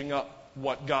finishing up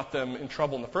what got them in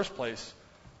trouble in the first place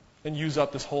and use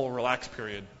up this whole relax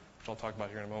period, which I'll talk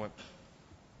about here in a moment.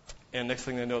 And next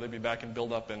thing they know, they'd be back in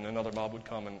build-up, and another mob would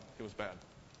come, and it was bad.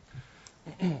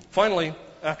 Finally,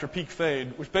 after peak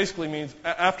fade, which basically means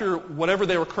after whatever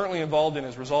they were currently involved in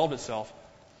has resolved itself,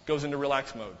 goes into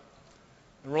relax mode.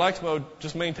 And relax mode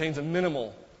just maintains a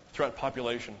minimal threat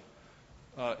population.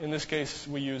 In this case,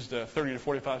 we used 30 to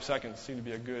 45 seconds, seemed to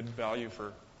be a good value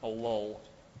for a lull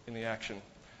in the action.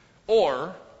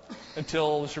 Or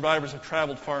until the survivors have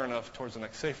traveled far enough towards the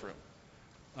next safe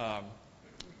room.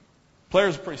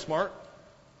 Players are pretty smart.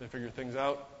 They figure things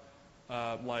out.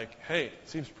 Like, hey, it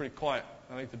seems pretty quiet.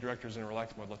 I think the director's in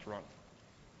relax mode. Let's run.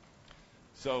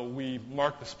 So we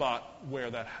mark the spot where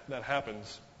that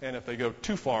happens, and if they go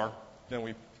too far, then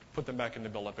we put them back into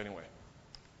build-up anyway.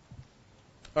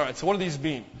 All right, so what do these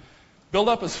mean?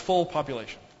 Build-up is full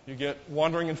population. You get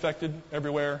wandering infected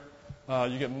everywhere.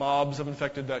 You get mobs of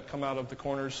infected that come out of the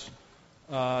corners.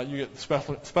 You get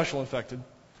special infected.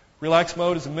 Relax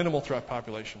mode is a minimal threat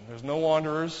population. There's no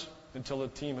wanderers until the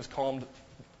team has calmed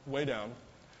way down.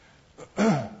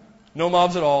 No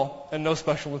mobs at all, and no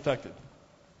special infected.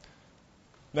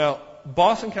 Now,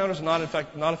 boss encounters are not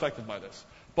affected by this.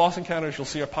 Boss encounters, you'll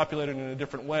see, are populated in a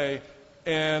different way,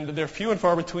 and they're few and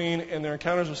far between, and their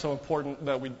encounters are so important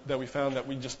that we found that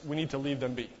we need to leave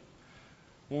them be.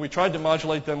 When we tried to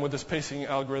modulate them with this pacing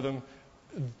algorithm,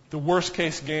 the worst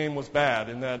case game was bad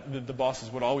in that the bosses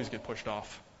would always get pushed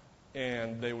off,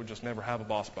 and they would just never have a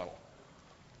boss battle.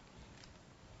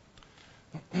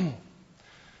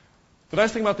 The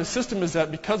nice thing about this system is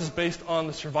that because it's based on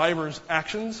the survivor's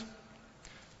actions,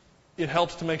 it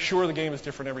helps to make sure the game is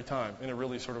different every time in a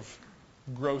really sort of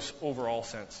gross overall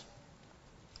sense.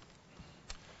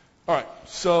 All right,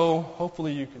 so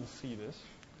hopefully you can see this.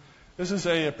 This is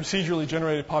a procedurally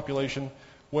generated population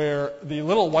where the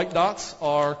little white dots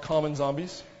are common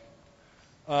zombies.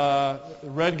 The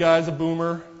red guy's a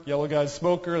boomer, yellow guy's a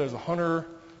smoker, there's a hunter,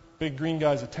 big green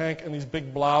guy's a tank, and these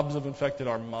big blobs of infected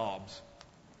are mobs.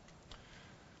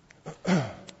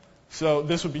 So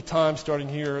this would be time starting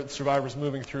here. The survivors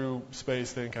moving through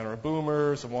space. They encounter a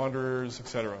boomer, some wanderers,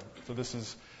 etc. So this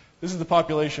is the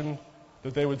population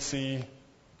that they would see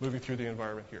moving through the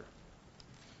environment here.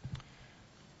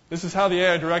 This is how the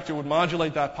AI director would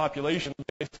modulate that population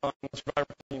based on the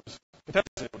survivor team's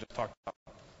intensity we just talked about.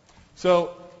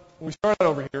 So when we start out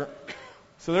over here,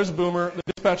 so there's a boomer. They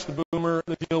dispatch the boomer.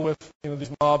 They deal with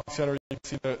these mobs, etc. You can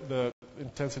see the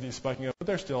intensity spiking up, but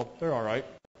they're all right.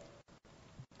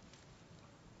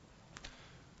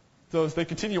 So as they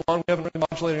continue on, we haven't really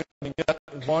modulated anything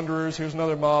yet. Wanderers, here's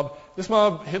another mob. This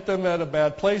mob hit them at a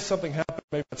bad place. Something happened.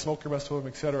 Maybe that smoker messed with them,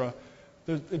 etc.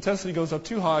 The intensity goes up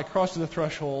too high, crosses the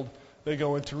threshold. They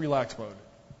go into relax mode.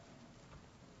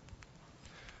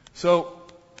 So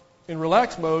in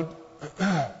relax mode,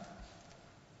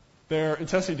 their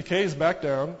intensity decays back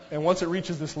down, and once it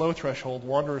reaches this low threshold,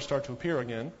 wanderers start to appear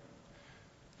again.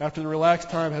 After the relaxed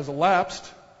time has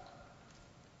elapsed,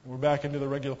 we're back into the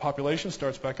regular population,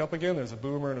 starts back up again. There's a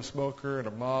boomer and a smoker and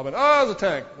a mob, and there's a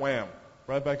tank. Wham!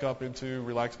 Right back up into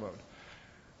relax mode.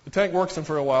 The tank works them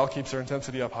for a while, keeps their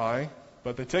intensity up high,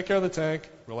 but they take care of the tank,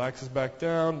 relaxes back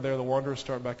down. There the wanderers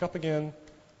start back up again,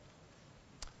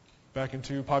 back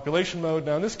into population mode.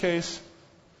 Now in this case,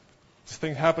 this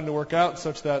thing happened to work out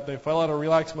such that they fell out of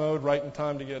relax mode right in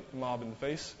time to get a mob in the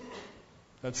face.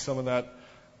 That's some of that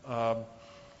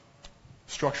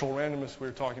structural randomness we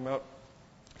were talking about.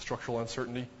 Structural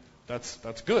uncertainty.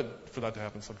 That's good for that to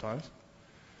happen sometimes.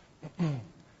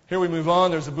 Here we move on.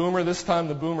 There's a boomer. This time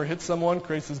the boomer hits someone,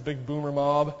 creates this big boomer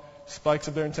mob, spikes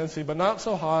up their intensity, but not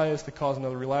so high as to cause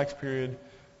another relax period,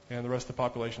 and the rest of the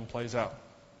population plays out.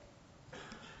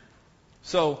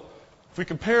 So if we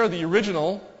compare the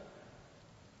original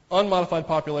unmodified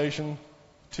population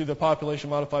to the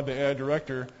population modified by AI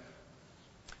Director,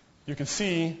 you can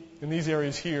see in these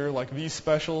areas here, like these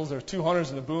specials, there are 2 hunters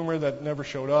and a boomer that never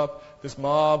showed up. This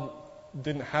mob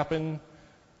didn't happen.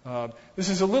 This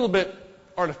is a little bit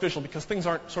artificial because things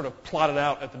aren't sort of plotted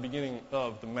out at the beginning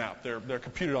of the map. They're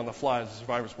computed on the fly as the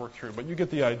survivors work through. But you get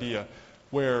the idea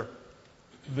where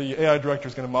the AI Director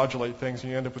is going to modulate things,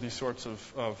 and you end up with these sorts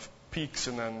of peaks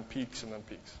and then peaks and then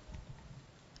peaks.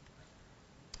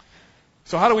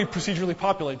 So how do we procedurally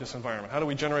populate this environment? How do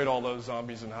we generate all those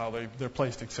zombies and how they're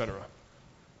placed, etc.?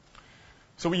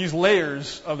 So we use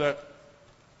layers of that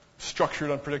structured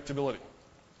unpredictability.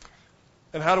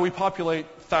 And how do we populate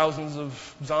thousands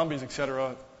of zombies,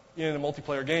 etc., in a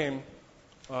multiplayer game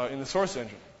in the source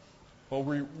engine? Well,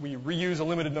 we reuse a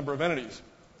limited number of entities.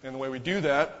 And the way we do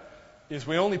that is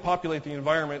we only populate the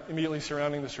environment immediately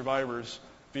surrounding the survivors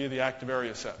via the active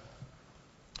area set.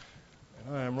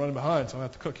 And I am running behind, so I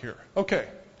have to cook here. Okay.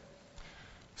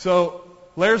 So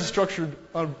layers of structured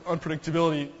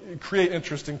unpredictability create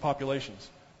interesting populations.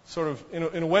 Sort of,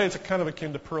 in a way, it's kind of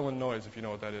akin to Perl and noise, if you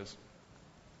know what that is.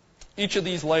 Each of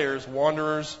these layers,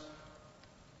 wanderers,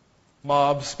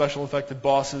 mobs, special infected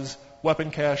bosses,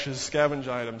 weapon caches, scavenge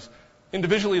items,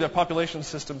 individually their population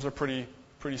systems are pretty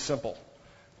simple.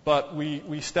 But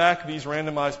we stack these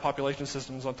randomized population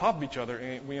systems on top of each other,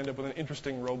 and we end up with an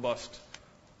interesting, robust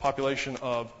population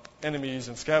of enemies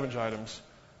and scavenge items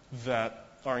that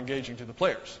are engaging to the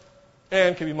players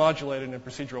and can be modulated in a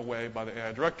procedural way by the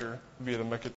AI director via the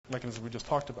mechanism we just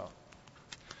talked about.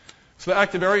 So the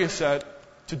active area set,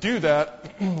 to do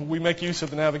that, we make use of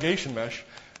the navigation mesh.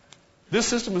 This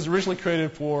system was originally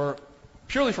created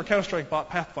purely for Counter-Strike bot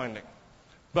pathfinding.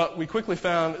 But we quickly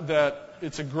found that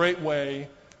it's a great way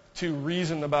to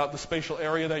reason about the spatial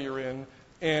area that you're in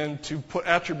and to put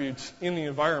attributes in the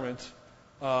environment,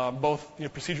 both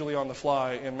procedurally on the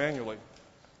fly and manually.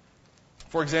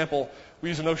 For example, we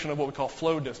use a notion of what we call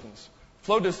flow distance.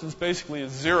 Flow distance basically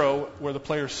is 0, where the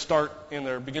players start in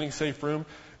their beginning safe room,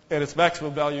 and its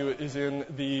maximum value is in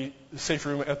the safe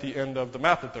room at the end of the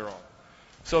map that they're on.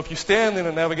 So if you stand in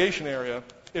a navigation area,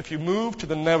 if you move to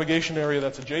the navigation area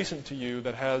that's adjacent to you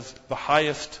that has the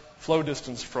highest flow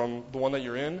distance from the one that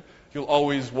you're in, you'll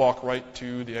always walk right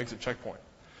to the exit checkpoint.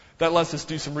 That lets us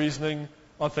do some reasoning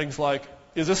on things like,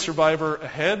 is this survivor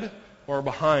ahead or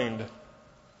behind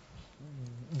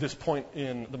this point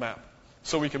in the map?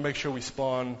 So we can make sure we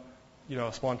spawn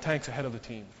tanks ahead of the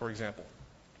team, for example.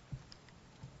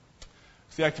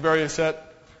 It's the active area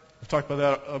set. We've talked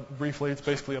about that briefly. It's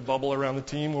basically a bubble around the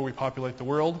team where we populate the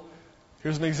world.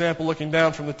 Here's an example looking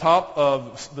down from the top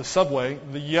of the subway.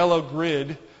 The yellow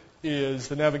grid is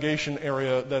the navigation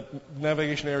areas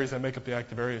that make up the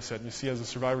active area set. And you see as the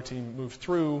survivor team moves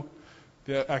through,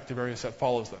 the active area set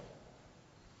follows them.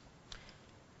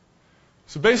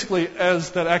 So basically,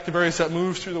 as that active area set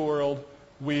moves through the world,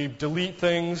 we delete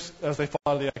things as they fall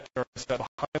out of the active area set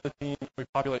behind the team. We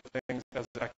populate things as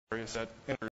the active area set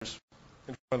enters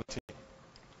in front of the team.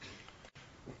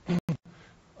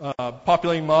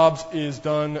 Populating mobs is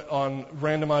done on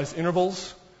randomized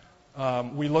intervals.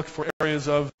 We look for areas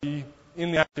in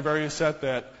the active area set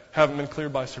that haven't been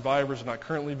cleared by survivors, are not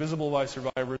currently visible by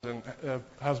survivors, and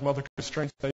have some other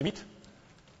constraints they meet.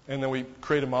 And then we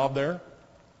create a mob there.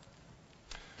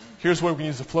 Here's where we can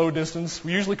use the flow distance.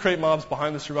 We usually create mobs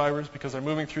behind the survivors because they're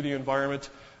moving through the environment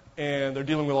and they're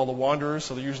dealing with all the wanderers,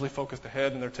 so they're usually focused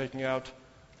ahead and they're taking out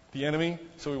the enemy.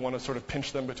 So we want to sort of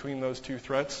pinch them between those two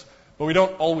threats. But we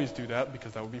don't always do that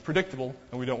because that would be predictable,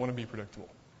 and we don't want to be predictable.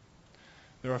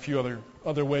 There are a few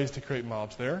other ways to create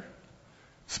mobs there.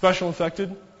 Special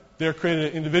infected, they're created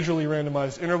at individually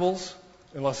randomized intervals,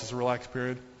 unless it's a relaxed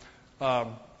period.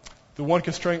 The one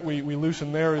constraint we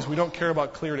loosen there is we don't care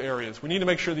about cleared areas. We need to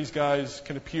make sure these guys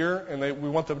can appear, and we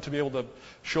want them to be able to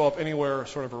show up anywhere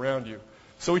sort of around you.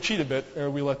 So we cheat a bit,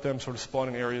 and we let them sort of spawn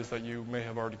in areas that you may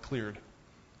have already cleared.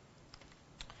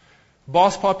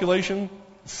 Boss population,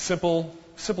 simple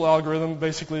algorithm.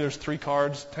 Basically, there's 3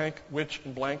 cards, tank, witch,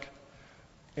 and blank.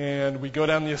 And we go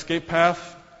down the escape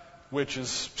path, which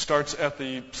starts at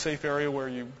the safe area where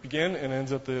you begin and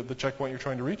ends at the checkpoint you're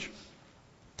trying to reach.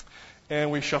 And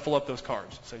we shuffle up those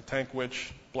cards, say tank,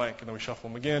 witch, blank, and then we shuffle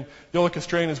them again. The only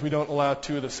constraint is we don't allow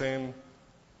 2 of the same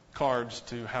cards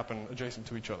to happen adjacent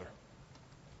to each other.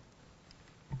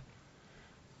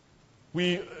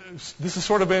 This has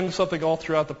sort of been something all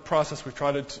throughout the process we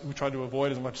tried to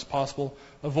avoid as much as possible.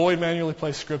 Avoid manually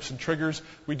placed scripts and triggers.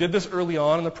 We did this early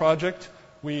on in the project.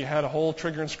 We had a whole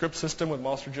trigger and script system with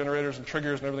monster generators and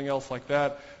triggers and everything else like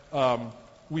that.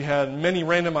 We had many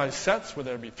randomized sets where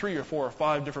there would be 3 or 4 or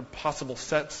 5 different possible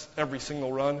sets every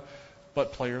single run.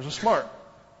 But players are smart.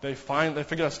 They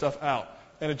figure that stuff out.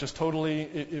 And it just totally,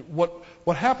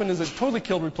 what happened is it totally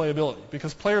killed replayability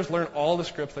because players learn all the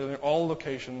scripts, they learn all the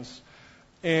locations,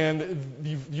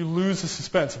 and you lose the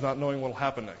suspense of not knowing what will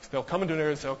happen next. They'll come into an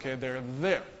area and say, okay, they're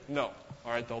there. No.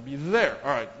 All right, they'll be there. All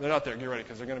right, they're not there. Get ready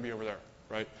because they're going to be over there.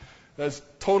 Right? That's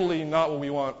totally not what we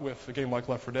want with a game like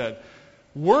Left 4 Dead.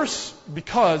 Worse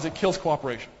because it kills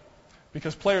cooperation.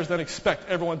 Because players then expect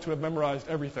everyone to have memorized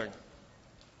everything.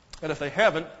 And if they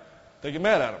haven't, they get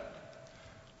mad at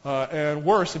them. And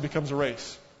worse, it becomes a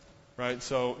race. Right?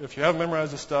 So if you haven't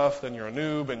memorized the stuff, then you're a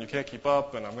noob and you can't keep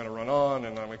up and I'm going to run on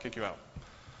and I'm going to kick you out.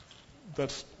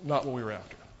 That's not what we were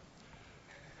after.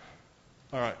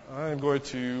 All right, I'm going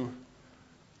to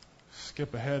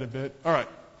skip ahead a bit. All right,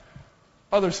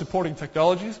 other supporting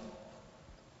technologies.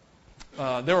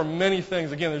 There are many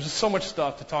things. Again, there's just so much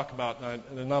stuff to talk about, and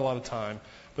there's not a lot of time.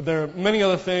 But there are many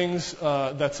other things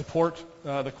that support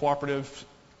the cooperative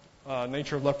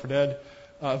nature of Left 4 Dead.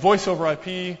 Voice over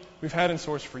IP, we've had in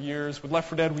source for years. With Left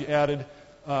 4 Dead, we added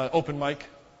open mic,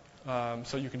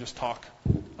 so you can just talk.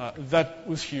 That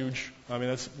was huge. I mean,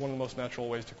 that's one of the most natural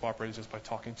ways to cooperate is just by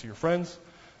talking to your friends.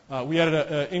 We added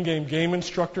an in-game game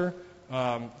instructor.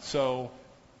 So,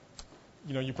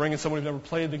 you bring in someone who's never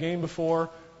played the game before.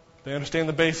 They understand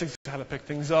the basics, how to pick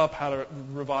things up, how to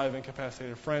revive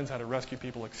incapacitated friends, how to rescue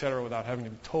people, etc., without having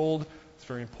to be told. It's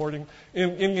very important.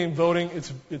 In-game voting,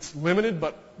 it's limited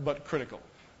but critical.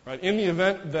 Right? In the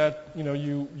event that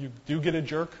you do get a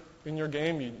jerk in your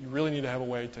game, you really need to have a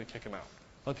way to kick him out.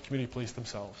 Let the community police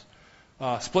themselves.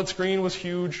 Split screen was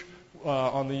huge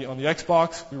on the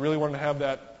Xbox. We really wanted to have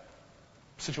that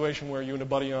situation where you and a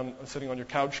buddy sitting on your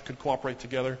couch could cooperate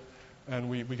together,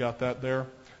 and we got that there.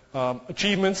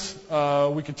 Achievements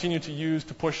we continue to use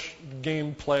to push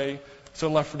gameplay. So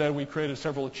in Left 4 Dead, we created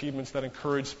several achievements that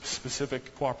encourage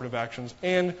specific cooperative actions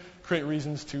and create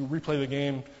reasons to replay the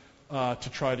game to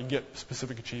try to get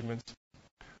specific achievements.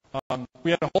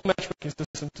 We had a whole matchmaking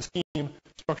system to Steam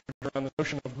structured around the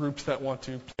notion of groups that want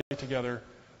to play together.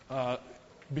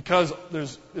 Because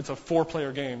it's a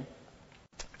 4-player game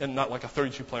and not like a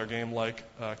 32-player game like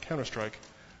Counter-Strike.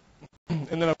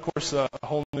 And then, of course, a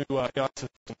whole new AI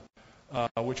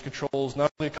system, which controls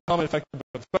not only a common affected,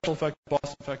 but a special affected,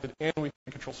 boss affected, and we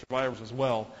can control survivors as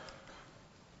well.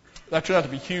 That turned out to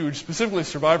be huge, specifically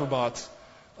survivor bots.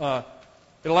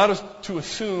 It allowed us to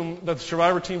assume that the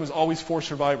survivor team was always 4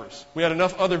 survivors. We had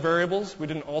enough other variables we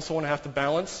didn't also want to have to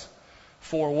balance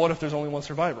for what if there's only 1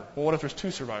 survivor? Or what if there's 2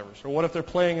 survivors? Or what if they're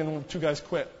playing and 2 guys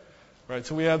quit? Right?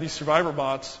 So we have these survivor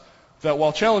bots that,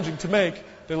 while challenging to make,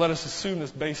 they let us assume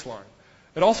this baseline.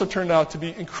 It also turned out to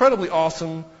be incredibly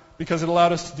awesome because it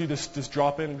allowed us to do this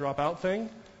drop in and drop out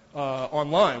thing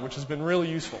online, which has been really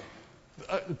useful.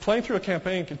 Playing through a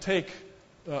campaign can take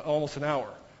almost an hour.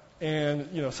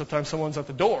 And sometimes someone's at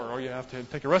the door, or you have to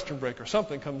take a restroom break, or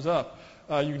something comes up.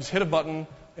 You can just hit a button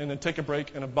and then take a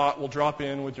break, and a bot will drop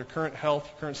in with your current health,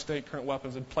 your current state, current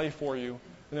weapons, and play for you.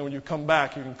 And then when you come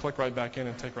back, you can click right back in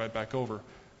and take right back over.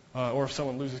 Or if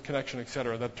someone loses connection,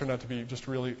 etc. That turned out to be just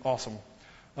really awesome.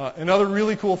 Another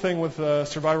really cool thing with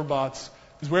survivor bots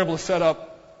is we're able to set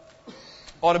up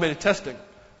automated testing.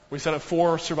 We set up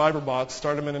 4 survivor bots,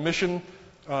 start them in a mission,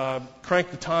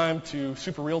 crank the time to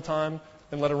super real time,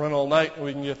 and let it run all night, and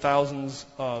we can get thousands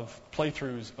of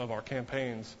playthroughs of our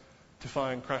campaigns to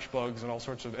find crash bugs and all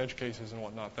sorts of edge cases and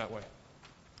whatnot that way.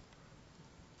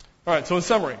 All right, so in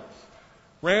summary,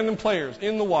 random players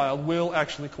in the wild will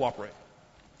actually cooperate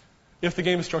if the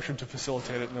game is structured to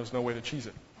facilitate it and there's no way to cheese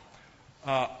it.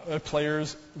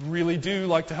 Players really do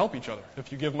like to help each other.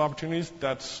 If you give them opportunities,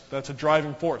 that's a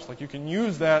driving force. Like, you can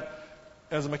use that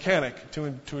as a mechanic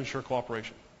to ensure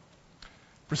cooperation.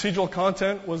 Procedural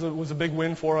content was a big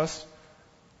win for us.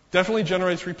 Definitely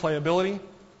generates replayability.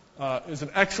 Is an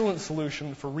excellent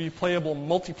solution for replayable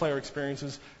multiplayer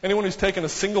experiences. Anyone who's taken a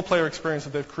single-player experience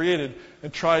that they've created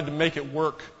and tried to make it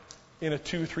work in a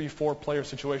 2, 3, 4-player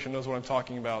situation knows what I'm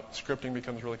talking about. Scripting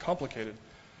becomes really complicated.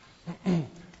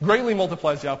 Greatly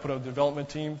multiplies the output of the development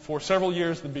team. For several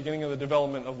years, at the beginning of the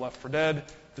development of Left 4 Dead,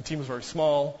 the team was very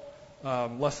small,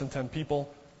 less than 10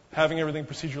 people. Having everything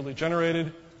procedurally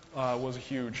generated was a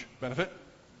huge benefit.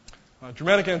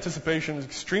 Dramatic anticipation is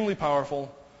extremely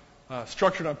powerful.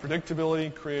 Structured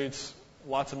unpredictability creates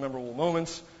lots of memorable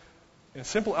moments. And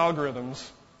simple algorithms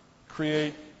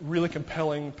create really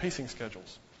compelling pacing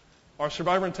schedules. Our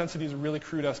survivor intensity is a really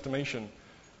crude estimation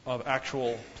of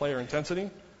actual player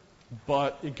intensity,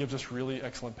 but it gives us really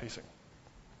excellent pacing.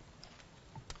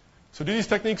 So do these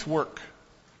techniques work?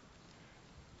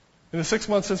 In the 6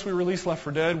 months since we released Left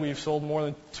 4 Dead, we've sold more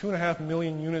than 2.5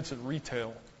 million units at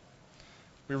retail.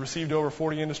 We received over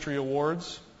 40 industry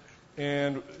awards,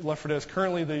 and Left 4 Dead is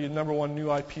currently the #1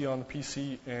 new IP on the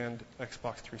PC and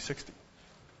Xbox 360.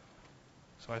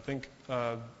 So I think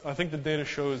the data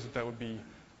shows that would be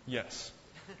yes.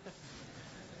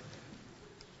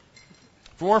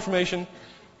 For more information,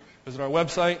 visit our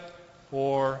website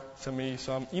or send me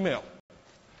some email.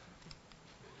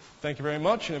 Thank you very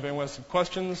much, and if anyone has some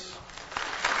questions,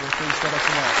 feel free to set up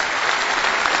some up.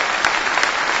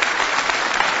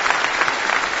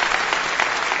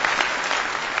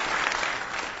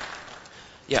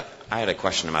 Yeah, I had a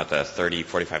question about the 30,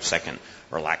 45-second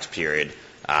relax period.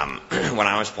 When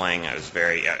I was playing,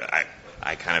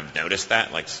 I kind of noticed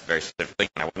that, like, very specifically,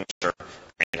 and I wasn't sure.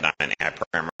 Granted, I'm an AI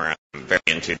programmer. I'm very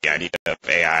into the idea of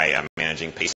AI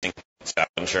managing pacing, so I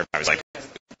wasn't sure if I was, like,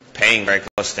 paying very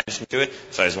close attention to it.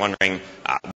 So I was wondering,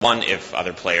 one, if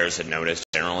other players had noticed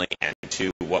generally, and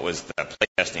two, what was the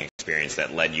playtesting experience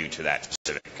that led you to that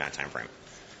specific kind of time frame?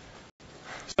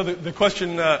 So the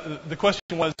question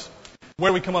was,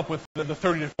 where we come up with the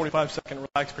 30 to 45 second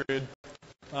relax period.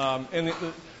 And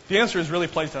the answer is really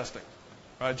play testing,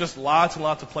 right? Just lots and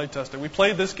lots of play testing. We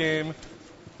played this game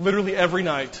literally every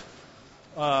night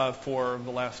for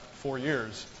the last 4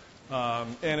 years.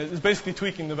 And it is basically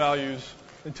tweaking the values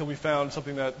until we found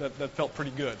something that felt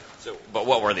pretty good. So, but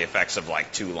what were the effects of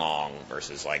like too long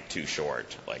versus like too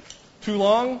short? Like too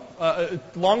long,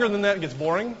 longer than that it gets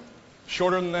boring.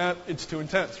 Shorter than that, it's too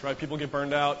intense, right? People get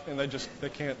burned out and they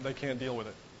can't deal with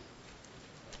it.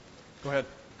 Go ahead.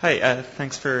 Hi,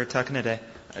 thanks for talking today.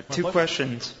 Two pleasure.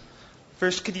 questions.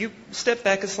 First, could you step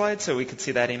back a slide so we could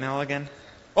see that email again?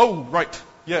 Oh, right.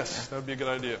 Yes, that would be a good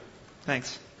idea.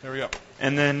 Thanks. There we go.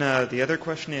 And then the other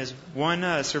question is,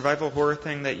 one survival horror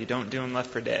thing that you don't do in Left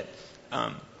 4 Dead.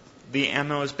 The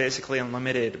ammo is basically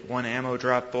unlimited. One ammo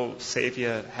drop will save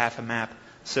you half a map.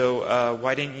 So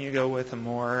why didn't you go with a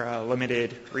more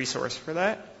limited resource for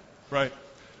that? Right.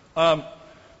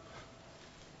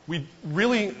 We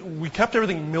kept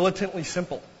everything militantly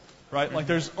simple, right? Mm-hmm. Like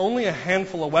there's only a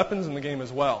handful of weapons in the game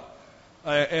as well.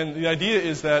 And the idea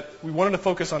is that we wanted to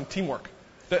focus on teamwork.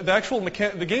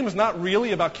 The game is not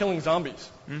really about killing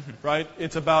zombies, mm-hmm. right?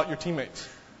 It's about your teammates.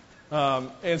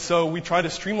 And so we try to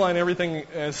streamline everything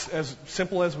as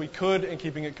simple as we could and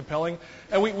keeping it compelling.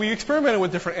 And we experimented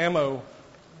with different ammo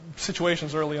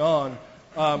situations early on,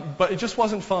 but it just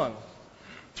wasn't fun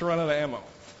to run out of ammo.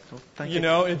 Thank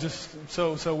you. It just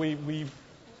so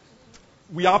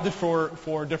we opted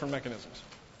for different mechanisms.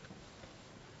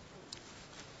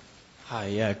 Hi,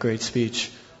 yeah, great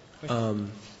speech.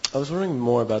 I was wondering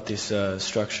more about this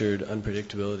structured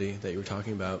unpredictability that you were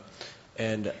talking about,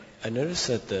 and I noticed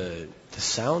that the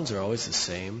sounds are always the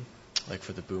same, like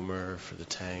for the boomer, for the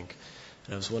tank,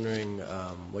 and I was wondering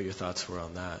what your thoughts were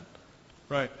on that.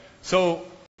 Right. So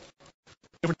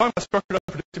if we're talking about structured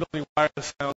unpredictability, why are the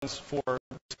sounds for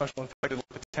special infected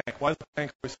like the tank? Why does the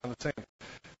tank always sound the same?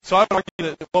 So I would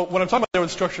argue that what I'm talking about there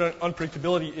with structured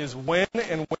unpredictability is when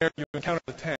and where you encounter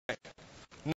the tank.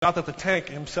 Not that the tank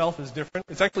himself is different.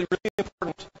 It's actually really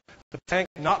important that the tank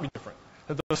not be different,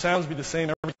 that those sounds be the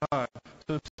same every time.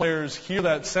 So the players hear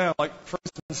that sound. Like, for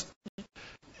instance,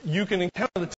 you can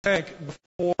encounter the tank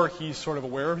before he's sort of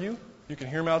aware of you. You can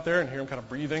hear him out there and hear him kind of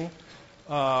breathing.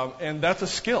 And that's a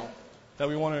skill that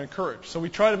we want to encourage. So we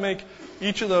try to make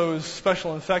each of those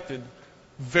special infected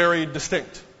very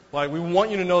distinct. Like, we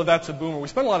want you to know that's a boomer. We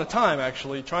spend a lot of time,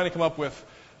 actually, trying to come up with,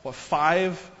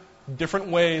 5 different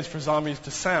ways for zombies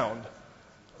to sound,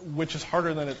 which is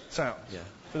harder than it sounds. Yeah.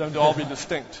 For them to all be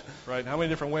distinct, right? How many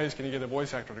different ways can you get a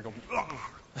voice actor to go?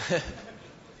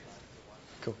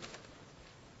 Cool.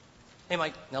 Hey,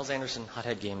 Mike. Nels Anderson,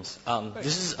 Hothead Games.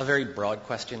 This is a very broad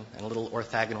question and a little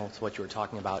orthogonal to what you were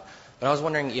talking about. But I was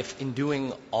wondering if in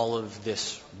doing all of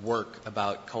this work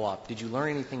about co-op, did you learn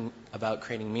anything about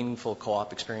creating meaningful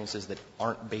co-op experiences that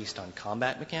aren't based on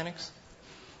combat mechanics?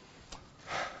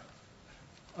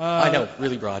 I know,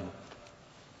 really broad.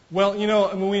 Well,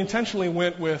 we intentionally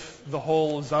went with the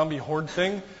whole zombie horde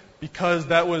thing because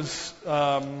that was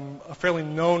a fairly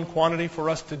known quantity for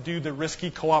us to do the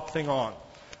risky co-op thing on,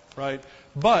 right?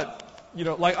 But,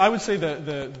 like I would say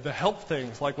the help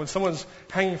things, like when someone's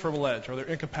hanging from a ledge or they're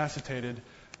incapacitated,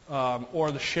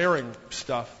 or the sharing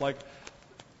stuff, like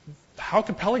how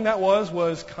compelling that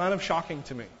was kind of shocking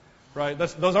to me, right?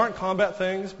 Those aren't combat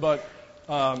things, but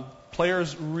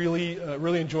players really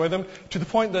enjoy them to the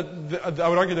point that I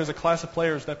would argue there's a class of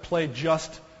players that play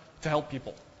just to help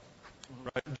people,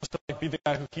 right? Just to be the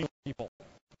guy who heals people.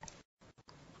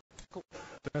 Cool.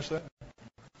 Finish that.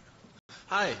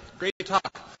 Hi, great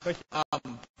talk. Thank you.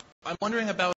 I'm wondering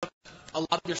about a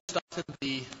lot of your stuff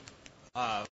seemed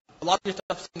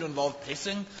to involve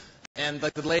pacing, and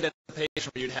like the delayed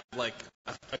anticipation where you'd have like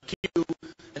a queue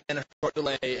and then a short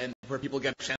delay, and where people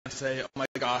get a chance to say, "Oh my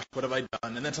gosh, what have I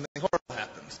done?" and then something horrible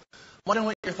happens. I'm wondering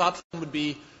what your thoughts would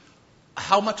be.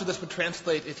 How much of this would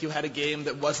translate if you had a game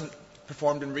that wasn't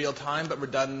performed in real time but were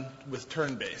done with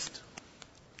turn-based?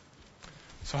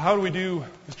 So how do we do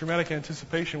this dramatic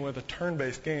anticipation with a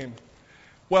turn-based game?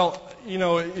 Well,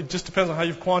 it just depends on how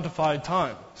you've quantified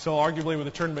time. So arguably with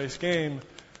a turn-based game,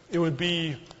 it would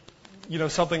be,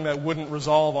 something that wouldn't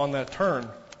resolve on that turn,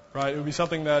 right? It would be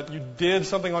something that you did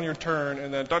something on your turn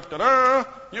and then,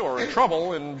 you are in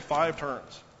trouble in 5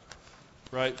 turns,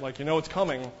 right? Like, it's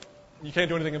coming. You can't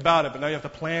do anything about it, but now you have to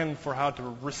plan for how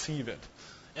to receive it.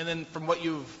 And then from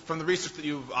the research that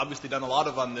you've obviously done a lot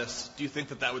of on this, do you think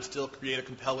that would still create a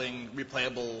compelling,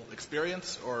 replayable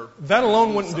experience, or that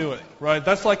alone wouldn't do it, right?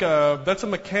 That's a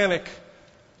mechanic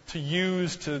to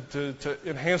use to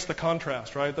enhance the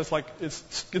contrast, right? That's like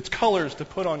it's colors to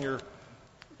put on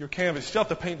your your canvas. You still have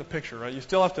to paint the picture, right? You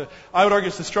still have to. I would argue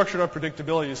it's the structured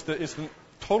unpredictability. It's the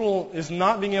total is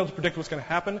not being able to predict what's going to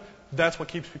happen. That's what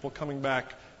keeps people coming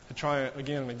back to try it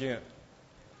again and again.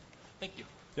 Thank you.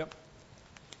 Yep.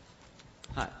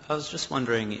 Hi. I was just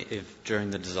wondering if during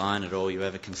the design at all you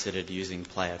ever considered using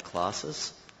player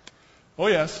classes? Oh,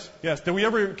 yes. Yes. Did we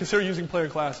ever consider using player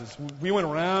classes? We went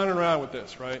round and round with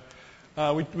this, right?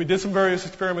 We did some various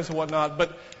experiments and whatnot,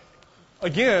 but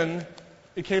again,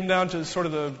 it came down to sort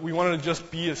of we wanted to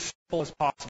just be as simple as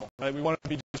possible, right? We wanted to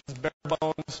be just as bare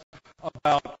bones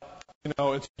about,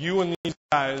 it's you and these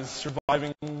guys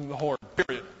surviving the horde,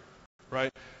 period,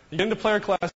 right? You get into player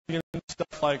classes, you get into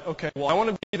stuff like, okay, well, I want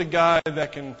to be the guy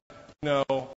that can,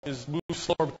 is moves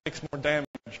slower but takes more damage.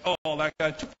 Oh, that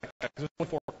guy took that guy because there's only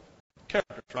 4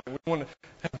 characters, right? We want to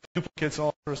have duplicates and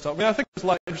all that sort of stuff. I mean, I think there's a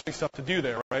lot of interesting stuff to do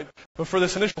there, right? But for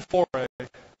this initial foray,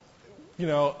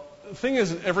 the thing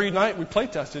is, every night we play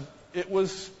tested, it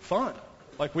was fun.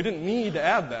 Like, we didn't need to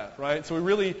add that, right? So we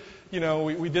really,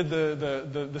 we did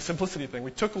the simplicity thing.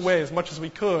 We took away as much as we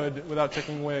could without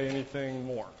taking away anything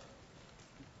more.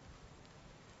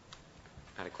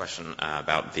 I had a question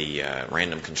about the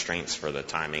random constraints for the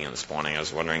timing and the spawning. I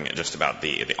was wondering just about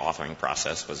the authoring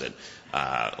process. Was it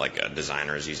like a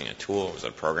designer is using a tool? Was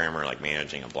it a programmer like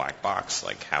managing a black box?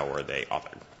 Like, how were they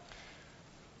authored?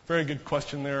 Very good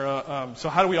question there. So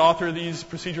how do we author these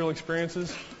procedural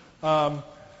experiences?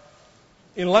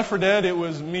 In Left 4 Dead, it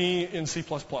was me in C++.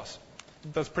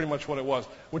 That's pretty much what it was,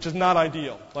 which is not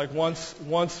ideal. Like once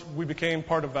we became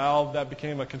part of Valve, that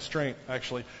became a constraint,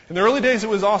 actually. In the early days, it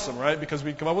was awesome, right? Because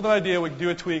we'd come up with an idea, we'd do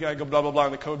a tweak, I'd go blah, blah, blah,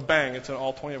 and the code, bang, it's in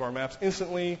all 20 of our maps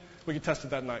instantly. We could test it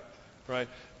that night, right?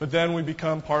 But then we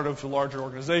become part of the larger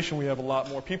organization. We have a lot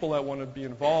more people that want to be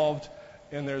involved,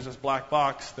 and there's this black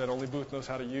box that only Booth knows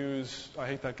how to use. I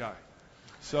hate that guy.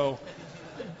 So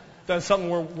that's something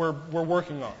we're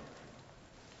working on.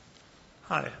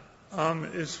 Hi.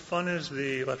 As fun as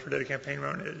the Left 4 Dead campaign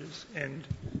mode is, and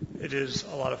it is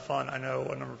a lot of fun, I know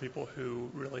a number of people who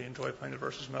really enjoy playing the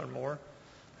versus mode more.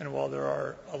 And while there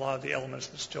are a lot of the elements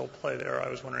that still play there, I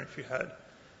was wondering if you had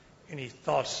any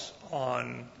thoughts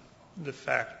on the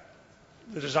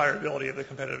desirability of the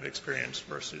competitive experience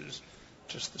versus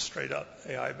just the straight-up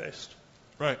AI-based.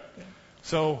 Right. Yeah.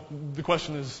 So the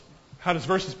question is, how does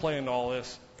versus play into all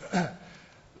this?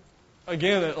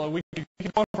 Again, we could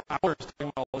keep on for hours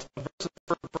talking about all this. Versus,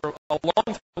 for a long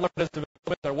time, Left 4 Dead's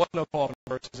development, there was no co-op in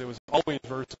versus. It was always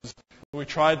versus. We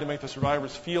tried to make the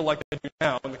survivors feel like they do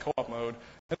now in the co-op mode,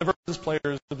 and the versus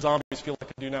players, the zombies, feel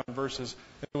like they do now in versus.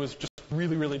 It was just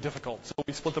really, really difficult. So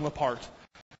we split them apart.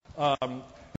 In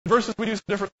versus, we do some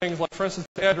different things. Like, for instance,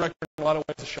 the AI director in a lot of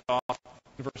ways to shut off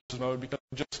the versus mode because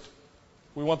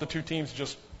we want the two teams to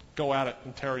just go at it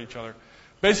and tear at each other.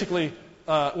 Basically,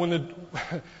 when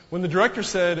the director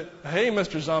said, "Hey,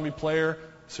 Mr. Zombie player,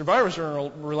 survivors are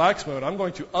in relax mode. I'm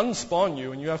going to unspawn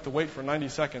you, and you have to wait for 90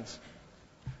 seconds,"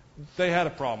 they had a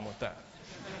problem with that.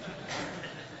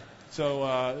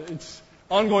 So it's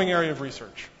ongoing area of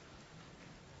research.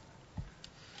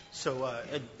 So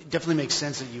it definitely makes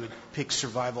sense that you would pick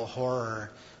survival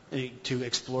horror to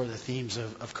explore the themes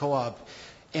of co-op.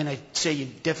 And I'd say you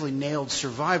definitely nailed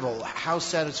survival. How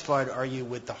satisfied are you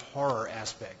with the horror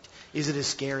aspect? Is it as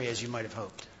scary as you might have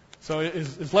hoped? So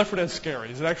is Left 4 Dead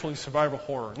scary? Is it actually survival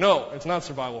horror? No, it's not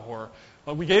survival horror.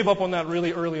 We gave up on that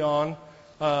really early on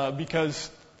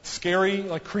because scary,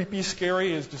 like creepy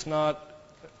scary, is just not.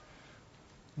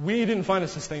 We didn't find it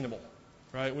sustainable,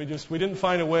 right? We didn't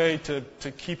find a way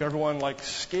to keep everyone like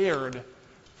scared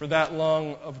for that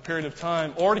long of a period of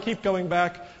time, or to keep going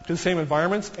back to the same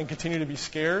environments and continue to be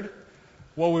scared.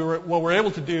 What we're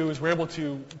able to do is we're able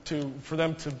to for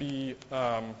them to be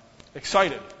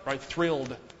excited, right?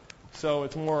 Thrilled. So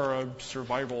it's more a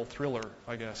survival thriller,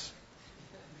 I guess.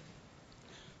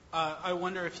 I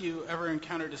wonder if you ever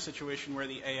encountered a situation where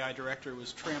the AI director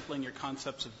was trampling your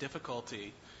concepts of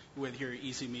difficulty with your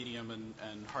easy, medium,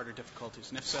 and harder difficulties.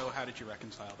 And if so, how did you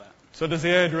reconcile that? So does the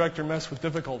AI director mess with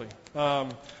difficulty?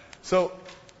 So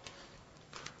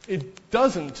it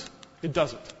doesn't. It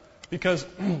doesn't. Because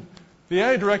the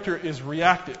AI director is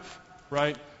reactive,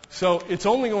 right? So it's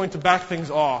only going to back things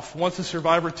off once the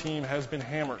survivor team has been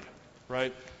hammered,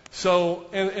 right? So,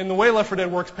 and the way Left 4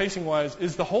 Dead works pacing-wise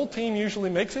is the whole team usually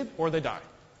makes it or they die.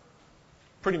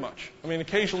 Pretty much. I mean,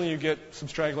 occasionally you get some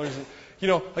stragglers. And,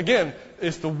 again,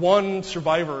 it's the one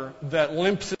survivor that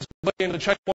limps his way into the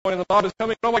checkpoint and the mob is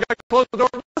coming. Oh, my God, close the door.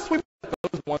 Yes, we those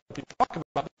are the ones that people talk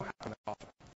about. They don't happen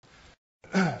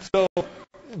that often. So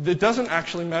it doesn't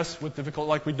actually mess with difficulty.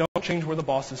 Like, we don't change where the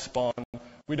bosses spawn.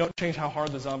 We don't change how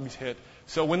hard the zombies hit.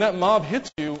 So when that mob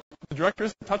hits you, the director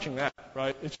isn't touching that,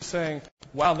 right? It's just saying,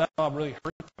 wow, that mob really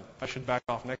hurt them. I should back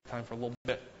off next time for a little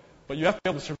bit. But you have to be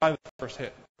able to survive the first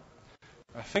hit.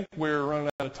 I think we're running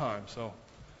out of time, so.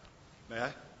 May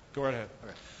I? Go right ahead.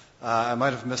 Okay. I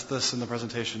might have missed this in the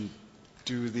presentation.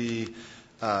 Do the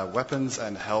weapons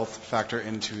and health factor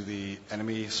into the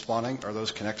enemy spawning? Are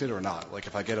those connected or not? Like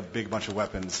if I get a big bunch of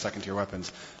weapons, second-tier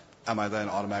weapons, am I then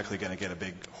automatically going to get a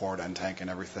big horde and tank and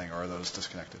everything, or are those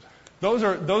disconnected? Those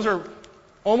are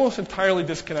almost entirely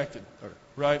disconnected, okay.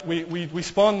 Right? We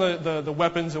spawn the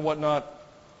weapons and whatnot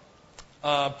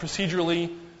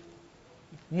procedurally,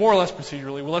 more or less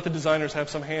procedurally. We'll let the designers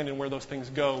have some hand in where those things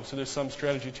go, so there's some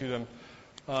strategy to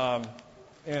them.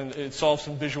 And it solves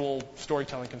some visual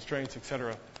storytelling constraints,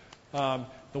 etc.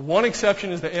 The one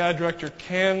exception is the AI director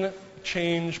can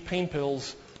change pain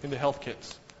pills into health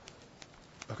kits.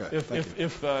 Okay.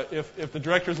 If the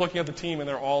director is looking at the team and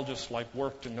they're all just like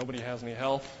worked and nobody has any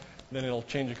health, then it'll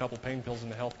change a couple pain pills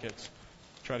into health kits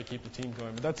to try to keep the team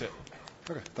going. But that's it.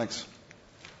 Okay. Thanks.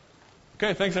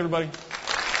 Okay. Thanks, everybody.